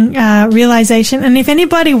amazing realization. And if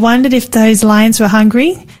anybody wondered if those lions were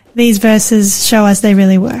hungry, these verses show us they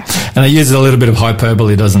really were. And it uses a little bit of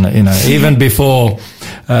hyperbole, doesn't it? You know, even before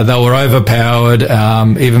they were overpowered,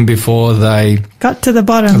 even before they got to the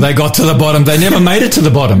bottom. They never made it to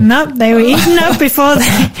the bottom. Nope, they were eaten up before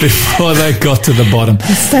they got to the bottom.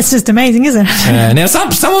 That's just amazing, isn't it? Now,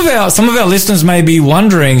 some of our listeners may be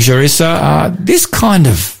wondering, Sharissa, this kind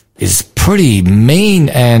of is pretty mean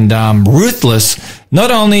and ruthless.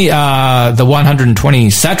 Not only the 120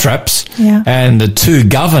 satraps and the 2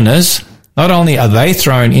 governors, not only are they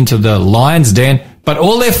thrown into the lion's den, but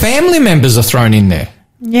all their family members are thrown in there.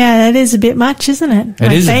 Yeah, that is a bit much, isn't it?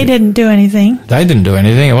 They didn't do anything. They didn't do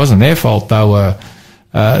anything. It wasn't their fault. They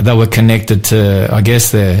were connected to, I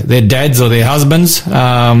guess, their dads or their husbands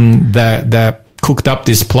that cooked up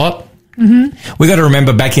this plot. Mm-hmm. We got to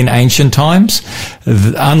remember, back in ancient times,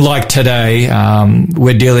 unlike today,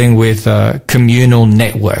 we're dealing with communal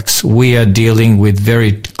networks. We are dealing with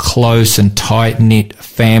very close and tight-knit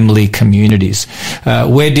family communities.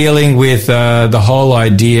 We're dealing with the whole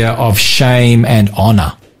idea of shame and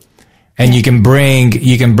honor. And you can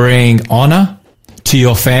bring honor to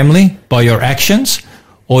your family by your actions,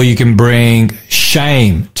 or you can bring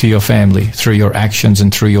shame to your family through your actions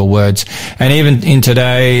and through your words. And even in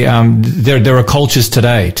today, there are cultures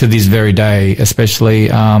today, to this very day, especially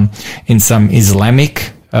in some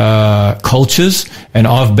Islamic cultures, and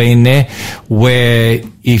I've been there, where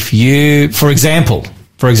if you, for example,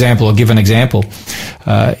 I'll give an example.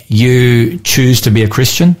 You choose to be a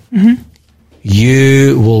Christian,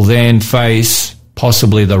 you will then face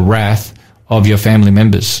possibly the wrath of your family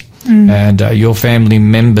members. And your family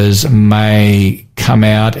members may come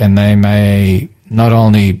out and they may not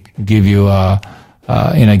only give you a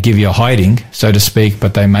hiding, so to speak,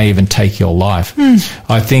 but they may even take your life.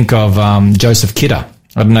 I think of Joseph Kidder.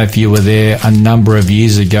 I don't know if you were there a number of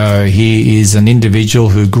years ago. He is an individual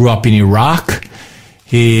who grew up in Iraq.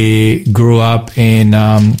 He grew up in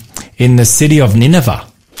the city of Nineveh,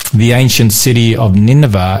 the ancient city of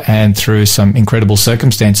Nineveh, and through some incredible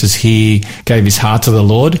circumstances, he gave his heart to the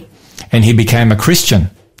Lord and he became a Christian.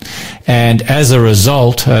 And as a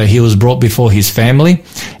result, he was brought before his family,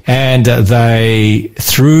 and they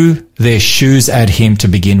threw their shoes at him to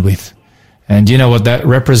begin with. And you know what that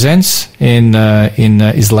represents in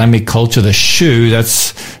Islamic culture? The shoe,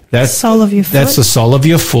 that's sole of your foot. That's the sole of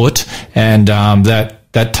your foot, and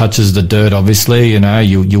that touches the dirt. Obviously,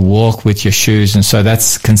 you walk with your shoes, and so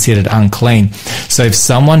that's considered unclean. So if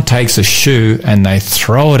someone takes a shoe and they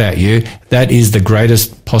throw it at you, that is the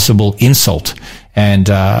greatest possible insult. And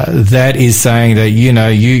that is saying that,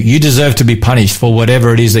 you deserve to be punished for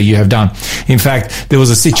whatever it is that you have done. In fact, there was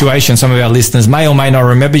a situation some of our listeners may or may not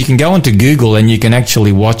remember. You can go onto Google and you can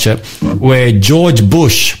actually watch it, where George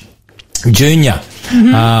Bush Jr.,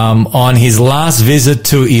 on his last visit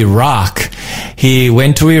to Iraq, he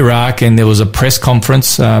went to Iraq and there was a press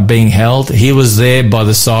conference being held. He was there by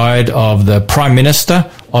the side of the Prime Minister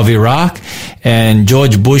of Iraq, and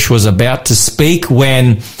George Bush was about to speak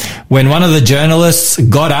when one of the journalists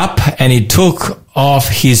got up and he took off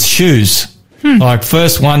his shoes. Like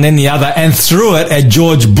first one, then the other, and threw it at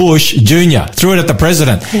George Bush Jr., threw it at the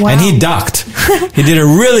president. Wow. And he ducked. He did a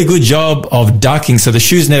really good job of ducking, so the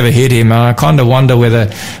shoes never hit him. And I kind of wonder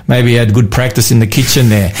whether maybe he had good practice in the kitchen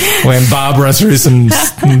there, when Barbara threw some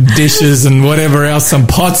dishes and whatever else, some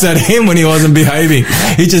pots at him when he wasn't behaving.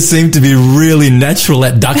 He just seemed to be really natural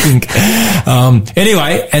at ducking.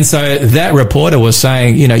 Anyway, and so that reporter was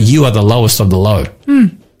saying, you are the lowest of the low.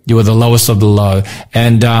 You were the lowest of the low.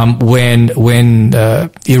 And when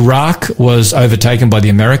Iraq was overtaken by the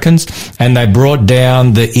Americans and they brought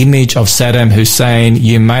down the image of Saddam Hussein,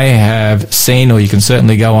 you may have seen, or you can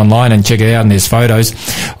certainly go online and check it out, and there's photos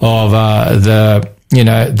of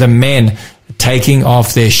the men taking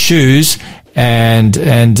off their shoes and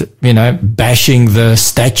bashing the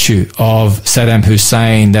statue of Saddam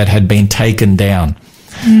Hussein that had been taken down.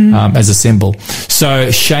 As a symbol.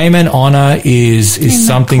 So shame and honor is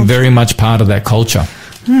something very much part of that culture.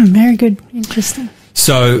 Very good. Interesting.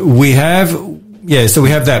 So we have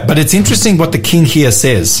that. But it's interesting what the king here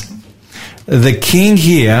says. The king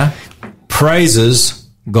here praises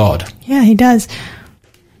God. Yeah, he does.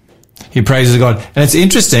 He praises God. And it's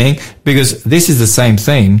interesting because this is the same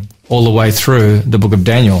theme all the way through the book of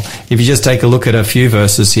Daniel. If you just take a look at a few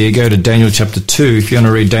verses here, go to Daniel chapter 2. If you want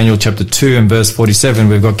to read Daniel chapter 2 and verse 47,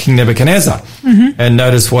 we've got King Nebuchadnezzar. And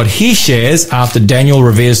notice what he shares after Daniel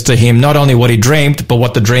reveals to him not only what he dreamed, but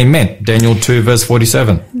what the dream meant. Daniel 2 verse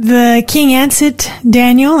 47. The king answered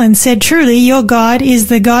Daniel and said, "Truly, your God is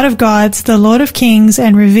the God of gods, the Lord of kings,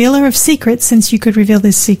 and revealer of secrets, since you could reveal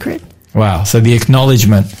this secret." Wow. So the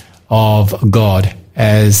acknowledgement of God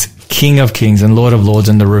as King of Kings and Lord of Lords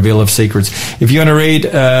and the reveal of secrets. If you want to read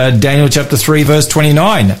Daniel chapter 3 verse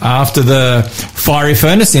 29, after the fiery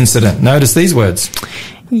furnace incident, notice these words.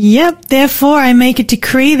 Yep. Therefore, I make a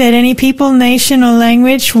decree that any people, nation, or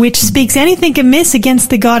language which speaks anything amiss against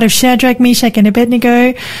the God of Shadrach, Meshach, and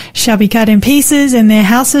Abednego shall be cut in pieces, and their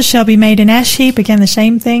houses shall be made an ash heap. Again, the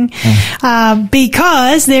same thing.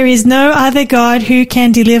 Because there is no other God who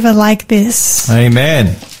can deliver like this.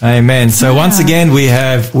 Amen. Amen. So once again, we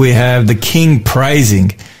have the King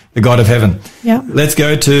praising the God of heaven. Yep. Let's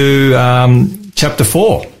go to chapter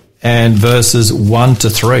 4 and verses 1 to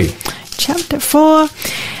 3. Chapter 4.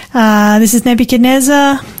 This is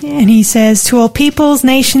Nebuchadnezzar, and he says, "To all peoples,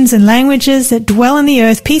 nations, and languages that dwell on the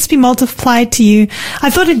earth, peace be multiplied to you.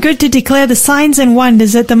 I thought it good to declare the signs and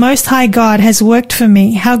wonders that the Most High God has worked for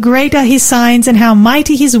me. How great are his signs and how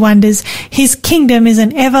mighty his wonders. His kingdom is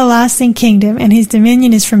an everlasting kingdom, and his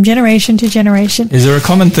dominion is from generation to generation." Is there a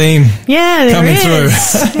common theme? Yeah, there coming is.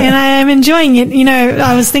 through? And I am enjoying it. You know,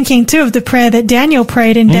 I was thinking too of the prayer that Daniel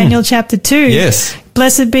prayed in Daniel chapter 2. Yes.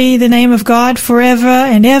 "Blessed be the name of God forever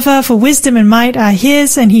and ever, for wisdom and might are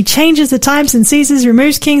his, and he changes the times and seasons,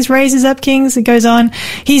 removes kings, raises up kings." It goes on.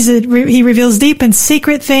 He reveals deep and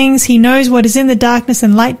secret things. He knows what is in the darkness,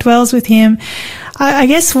 and light dwells with him. I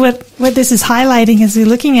guess what this is highlighting as we're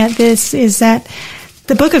looking at this is that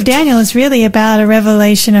the book of Daniel is really about a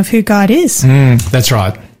revelation of who God is. That's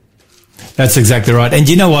right. That's exactly right. And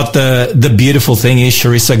you know what the beautiful thing is,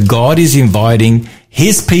 Charissa? God is inviting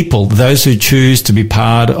his people, those who choose to be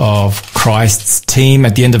part of Christ's team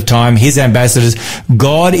at the end of time, his ambassadors.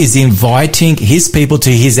 God is inviting his people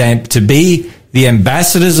to be the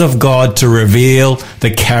ambassadors of God to reveal the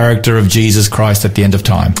character of Jesus Christ at the end of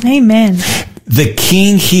time. Amen. The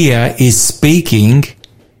king here is speaking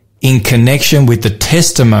in connection with the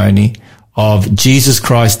testimony of Jesus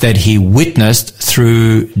Christ that he witnessed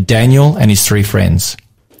through Daniel and his three friends.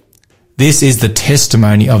 This is the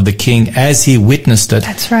testimony of the king as he witnessed it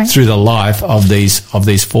through the life of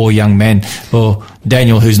these four young men. Or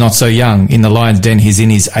Daniel, who's not so young, in the lion's den, he's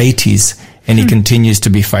in his 80s and he continues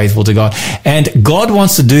to be faithful to God. And God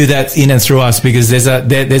wants to do that in and through us, because there's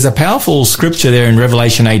a powerful scripture there in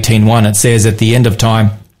Revelation 18:1. It says at the end of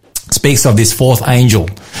time, speaks of this fourth angel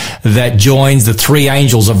that joins the three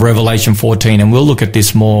angels of Revelation 14. And we'll look at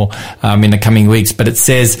this more in the coming weeks. But it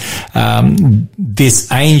says this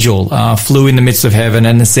angel flew in the midst of heaven,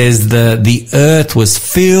 and it says the earth was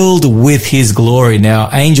filled with his glory. Now,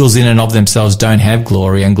 angels in and of themselves don't have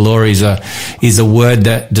glory, and glory is a word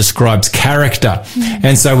that describes character.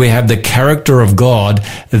 And so we have the character of God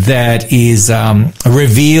that is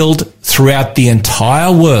revealed throughout the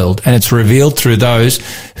entire world, and it's revealed through those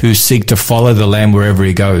who seek to follow the Lamb wherever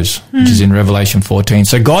he goes, which is in Revelation 14.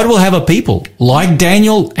 So God will have a people like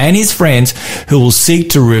Daniel and his friends who will seek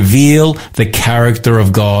to reveal the character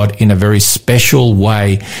of God in a very special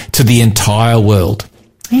way to the entire world.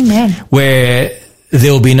 Amen. Where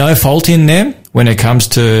there will be no fault in them when it comes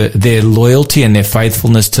to their loyalty and their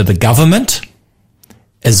faithfulness to the government,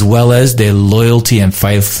 as well as their loyalty and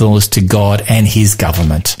faithfulness to God and his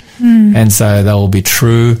government. And so they will be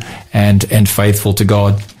true and faithful to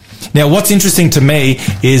God. Now, what's interesting to me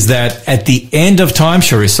is that at the end of time,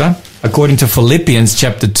 Charissa, according to Philippians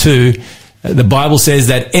chapter 2, the Bible says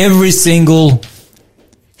that every single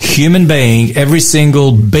human being, every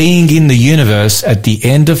single being in the universe at the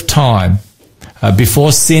end of time,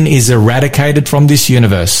 before sin is eradicated from this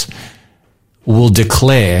universe, will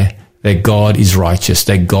declare that God is righteous,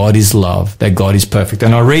 that God is love, that God is perfect.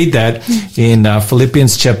 And I read that in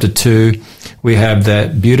Philippians chapter 2. We have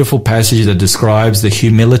that beautiful passage that describes the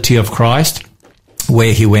humility of Christ,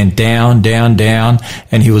 where he went down, down, down,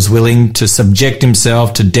 and he was willing to subject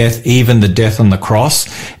himself to death, even the death on the cross.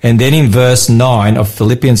 And then in verse 9 of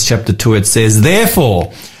Philippians chapter 2, it says,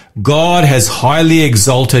 therefore, God has highly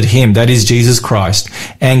exalted him, that is Jesus Christ,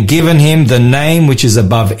 and given him the name which is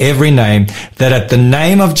above every name, that at the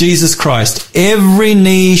name of Jesus Christ every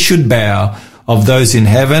knee should bow, of those in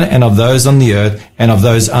heaven and of those on the earth and of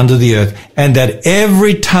those under the earth, and that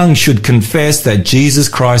every tongue should confess that Jesus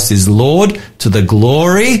Christ is Lord, to the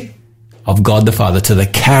glory of God the Father, to the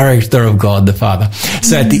character of God the Father.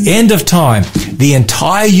 So at the end of time, the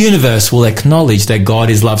entire universe will acknowledge that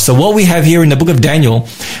God is love. So what we have here in the book of Daniel,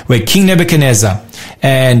 where King Nebuchadnezzar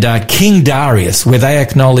and King Darius, where they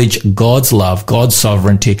acknowledge God's love, God's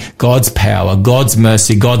sovereignty, God's power, God's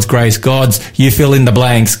mercy, God's grace, God's, you fill in the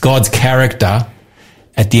blanks, God's character,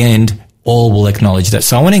 at the end, all will acknowledge that.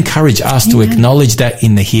 So I want to encourage us to acknowledge that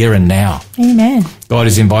in the here and now. Amen. God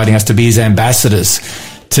is inviting us to be his ambassadors,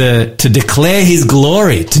 to declare his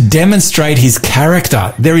glory, to demonstrate his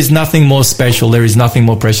character. There is nothing more special. There is nothing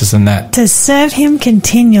more precious than that. To serve him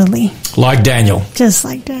continually. Like Daniel. Just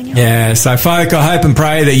like Daniel. Yeah. So folk, I hope and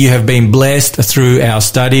pray that you have been blessed through our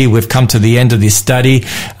study. We've come to the end of this study.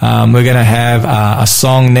 We're going to have a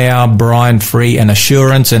song now, Brian Free and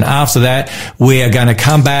Assurance. And after that, we are going to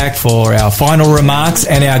come back for our final remarks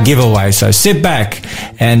and our giveaway. So sit back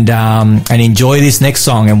and enjoy this next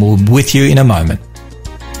song, and we'll be with you in a moment.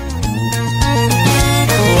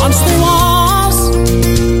 Once there was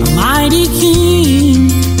a mighty king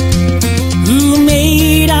who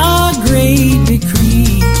made a great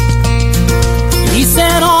decree. He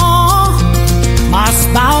said, all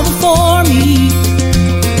must bow before me,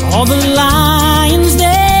 all the lions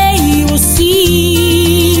they will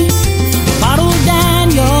see. But old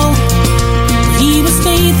Daniel, he was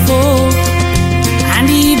faithful, and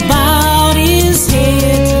he bowed his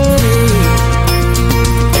head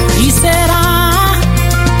to pray. He said,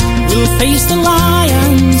 will face the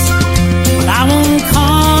lions, but I won't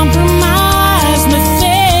compromise my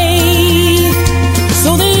faith.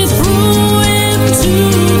 So they threw him to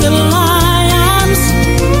the lions,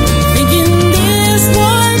 thinking this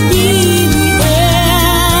would be the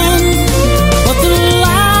end. But the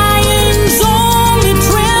lions only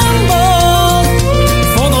trembled,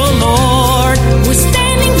 for the Lord was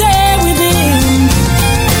standing there within.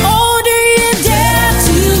 Oh, do you dare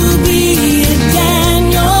to be a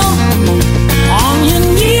Daniel? On your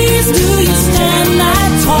knees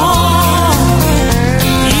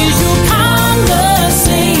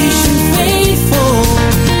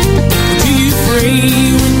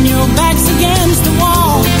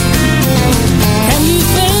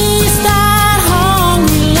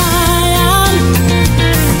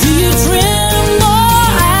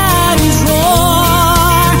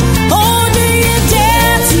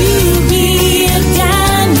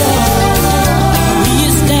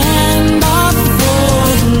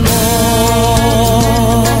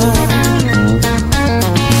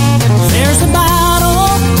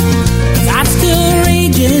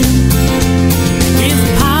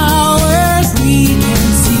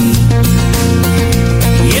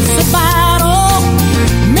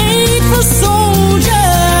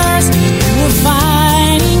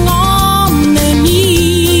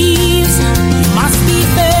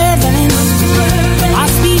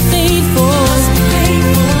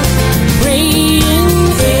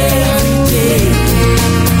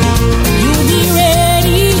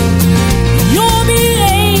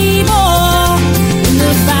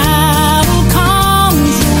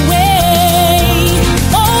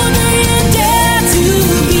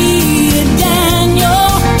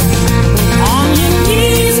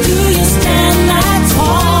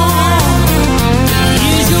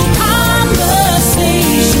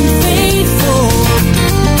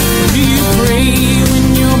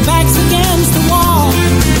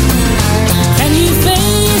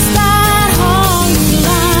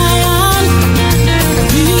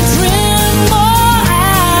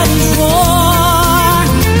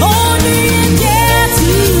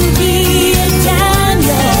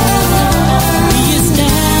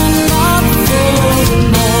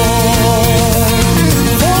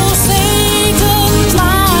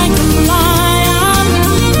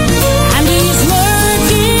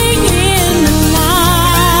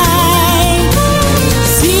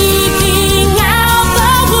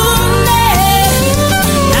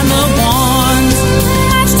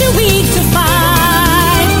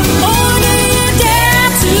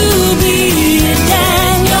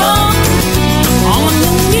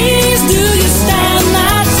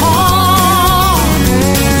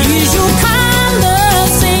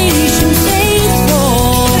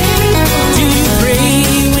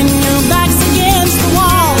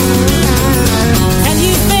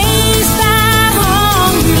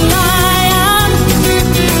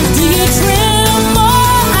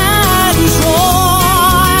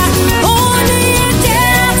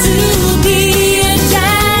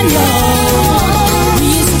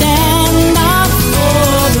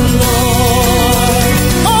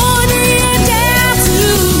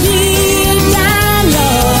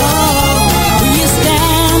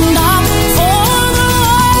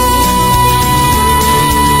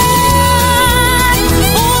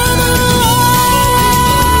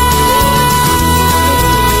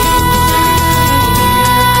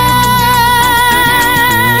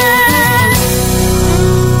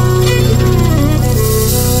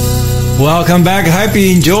Welcome back. I hope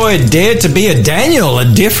you enjoyed Dare to be a Daniel, a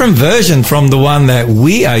different version from the one that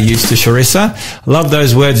we are used to, Sharissa. Love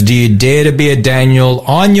those words. Do you dare to be a Daniel?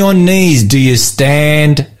 On your knees, do you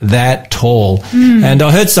stand that tall? And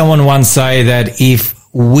I heard someone once say that if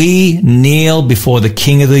we kneel before the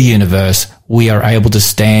King of the universe, we are able to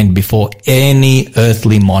stand before any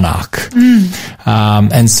earthly monarch.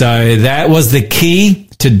 And so that was the key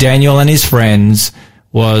to Daniel and his friends,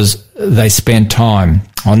 was they spent time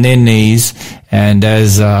on their knees. And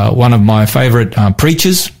as one of my favorite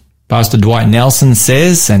preachers, Pastor Dwight Nelson,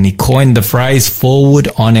 says, and he coined the phrase, forward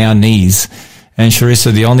on our knees. And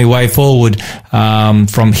Sharissa, the only way forward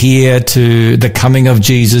from here to the coming of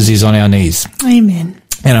Jesus is on our knees. Amen.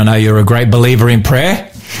 And I know you're a great believer in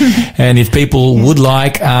prayer. And if people would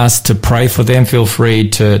like us to pray for them, feel free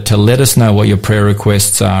to let us know what your prayer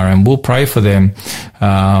requests are, and we'll pray for them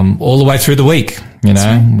all the way through the week. You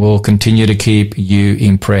know, we'll continue to keep you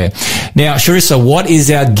in prayer. Now, Sharissa, what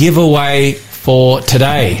is our giveaway for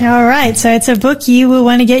today? All right. So it's a book you will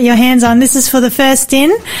want to get your hands on. This is for the first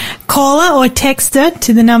in caller or texter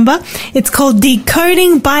to the number. It's called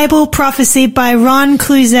Decoding Bible Prophecy by Ron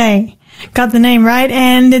Cluzet. Got the name right.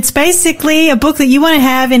 And it's basically a book that you want to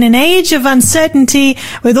have in an age of uncertainty,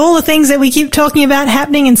 with all the things that we keep talking about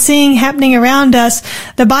happening and seeing happening around us.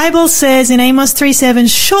 The Bible says in Amos 3:7,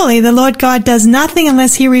 surely the Lord God does nothing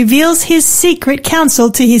unless he reveals his secret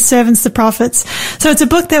counsel to his servants, the prophets. So it's a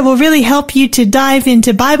book that will really help you to dive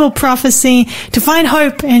into Bible prophecy, to find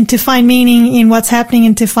hope and to find meaning in what's happening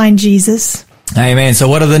and to find Jesus. Amen. So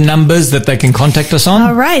what are the numbers that they can contact us on?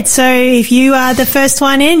 All right. So if you are the first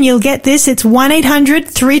one in, you'll get this. It's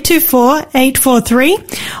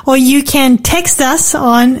 1-800-324-843, or you can text us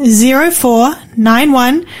on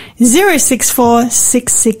 0491 064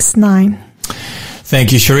 669.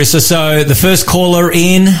 Thank you, Sharissa. So the first caller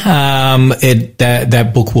in,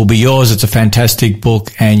 that book will be yours. It's a fantastic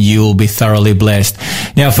book and you will be thoroughly blessed.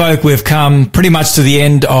 Now, folk, we've come pretty much to the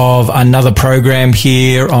end of another program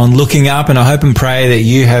here on Looking Up, and I hope and pray that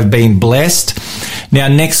you have been blessed. Now,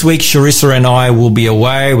 next week, Sharissa and I will be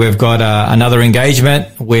away. We've got another engagement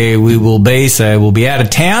where we will be, so we'll be out of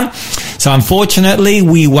town. So unfortunately,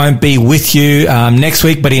 we won't be with you next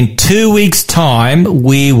week, but in 2 weeks' time,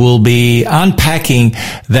 we will be unpacking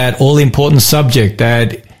that all-important subject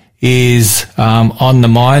that is on the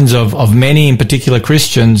minds of many, in particular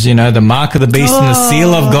Christians, you know, the mark of the beast and the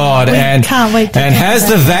seal of God. And can't wait and has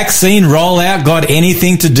the vaccine rollout got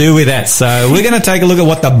anything to do with that? So we're going to take a look at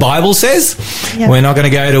what the Bible says. Yep. We're not going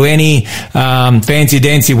to go to any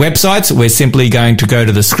fancy-dancy websites. We're simply going to go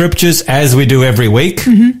to the scriptures, as we do every week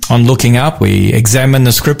on Looking Up. We examine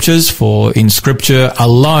the scriptures, for in scripture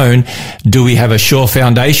alone do we have a sure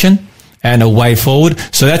foundation and a way forward.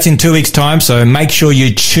 So that's in 2 weeks' time. So make sure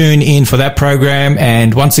you tune in for that program.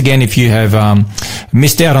 And once again, if you have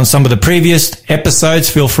missed out on some of the previous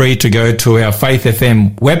episodes, feel free to go to our Faith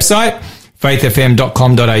FM website,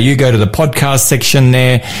 faithfm.com.au. Go to the podcast section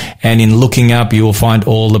there, and in Looking Up, you will find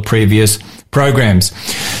all the previous programs.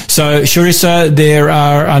 So, Sharissa, there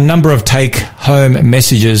are a number of take-home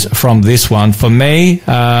messages from this one. For me,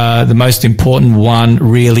 the most important one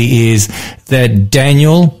really is that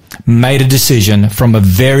Daniel made a decision from a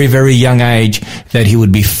very, very young age that he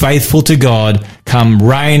would be faithful to God, come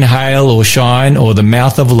rain, hail, or shine, or the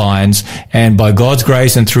mouth of lions. And by God's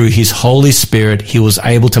grace and through his Holy Spirit, he was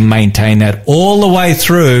able to maintain that all the way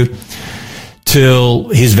through till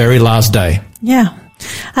his very last day. Yeah.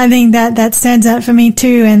 I think that stands out for me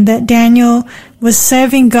too, and that Daniel was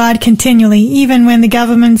serving God continually. Even when the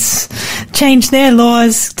governments changed their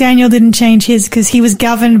laws, Daniel didn't change his, because he was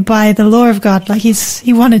governed by the law of God. Like he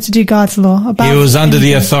wanted to do God's law. He was under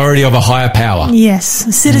the authority of a higher power. Yes,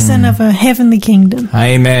 a citizen of a heavenly kingdom.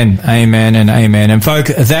 Amen, amen, and amen. And folk,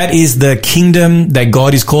 that is the kingdom that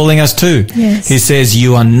God is calling us to. Yes. He says,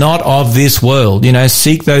 you are not of this world. You know,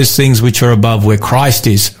 seek those things which are above, where Christ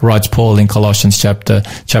is, writes Paul in Colossians chapter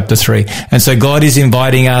 3. And so God is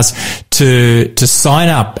inviting us to sign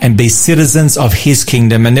up and be citizens of his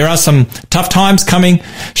kingdom. And there are some tough times coming,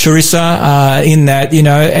 Sharissa, in that, you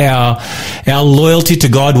know, our loyalty to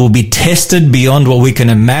God will be tested beyond what we can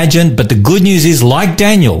imagine. But the good news is, like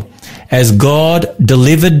Daniel, as God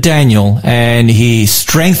delivered Daniel and he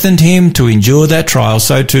strengthened him to endure that trial,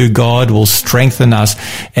 so too God will strengthen us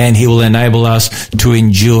and he will enable us to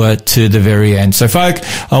endure to the very end. So folk,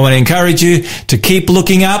 I want to encourage you to keep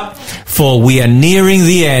looking up, for we are nearing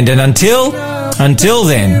the end. And until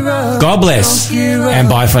then, God bless and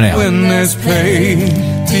bye for now. When there's pain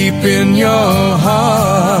deep in your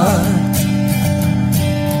heart,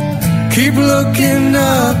 Keep looking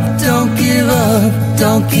up, don't give up,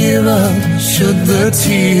 don't give up. Should the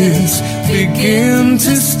tears begin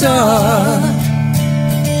to start,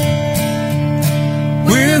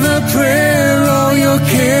 with a prayer all your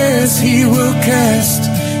cares He will cast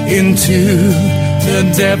into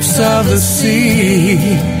the depths of the sea.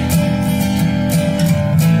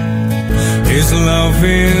 His love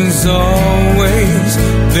is always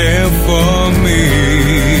there for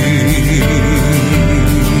me.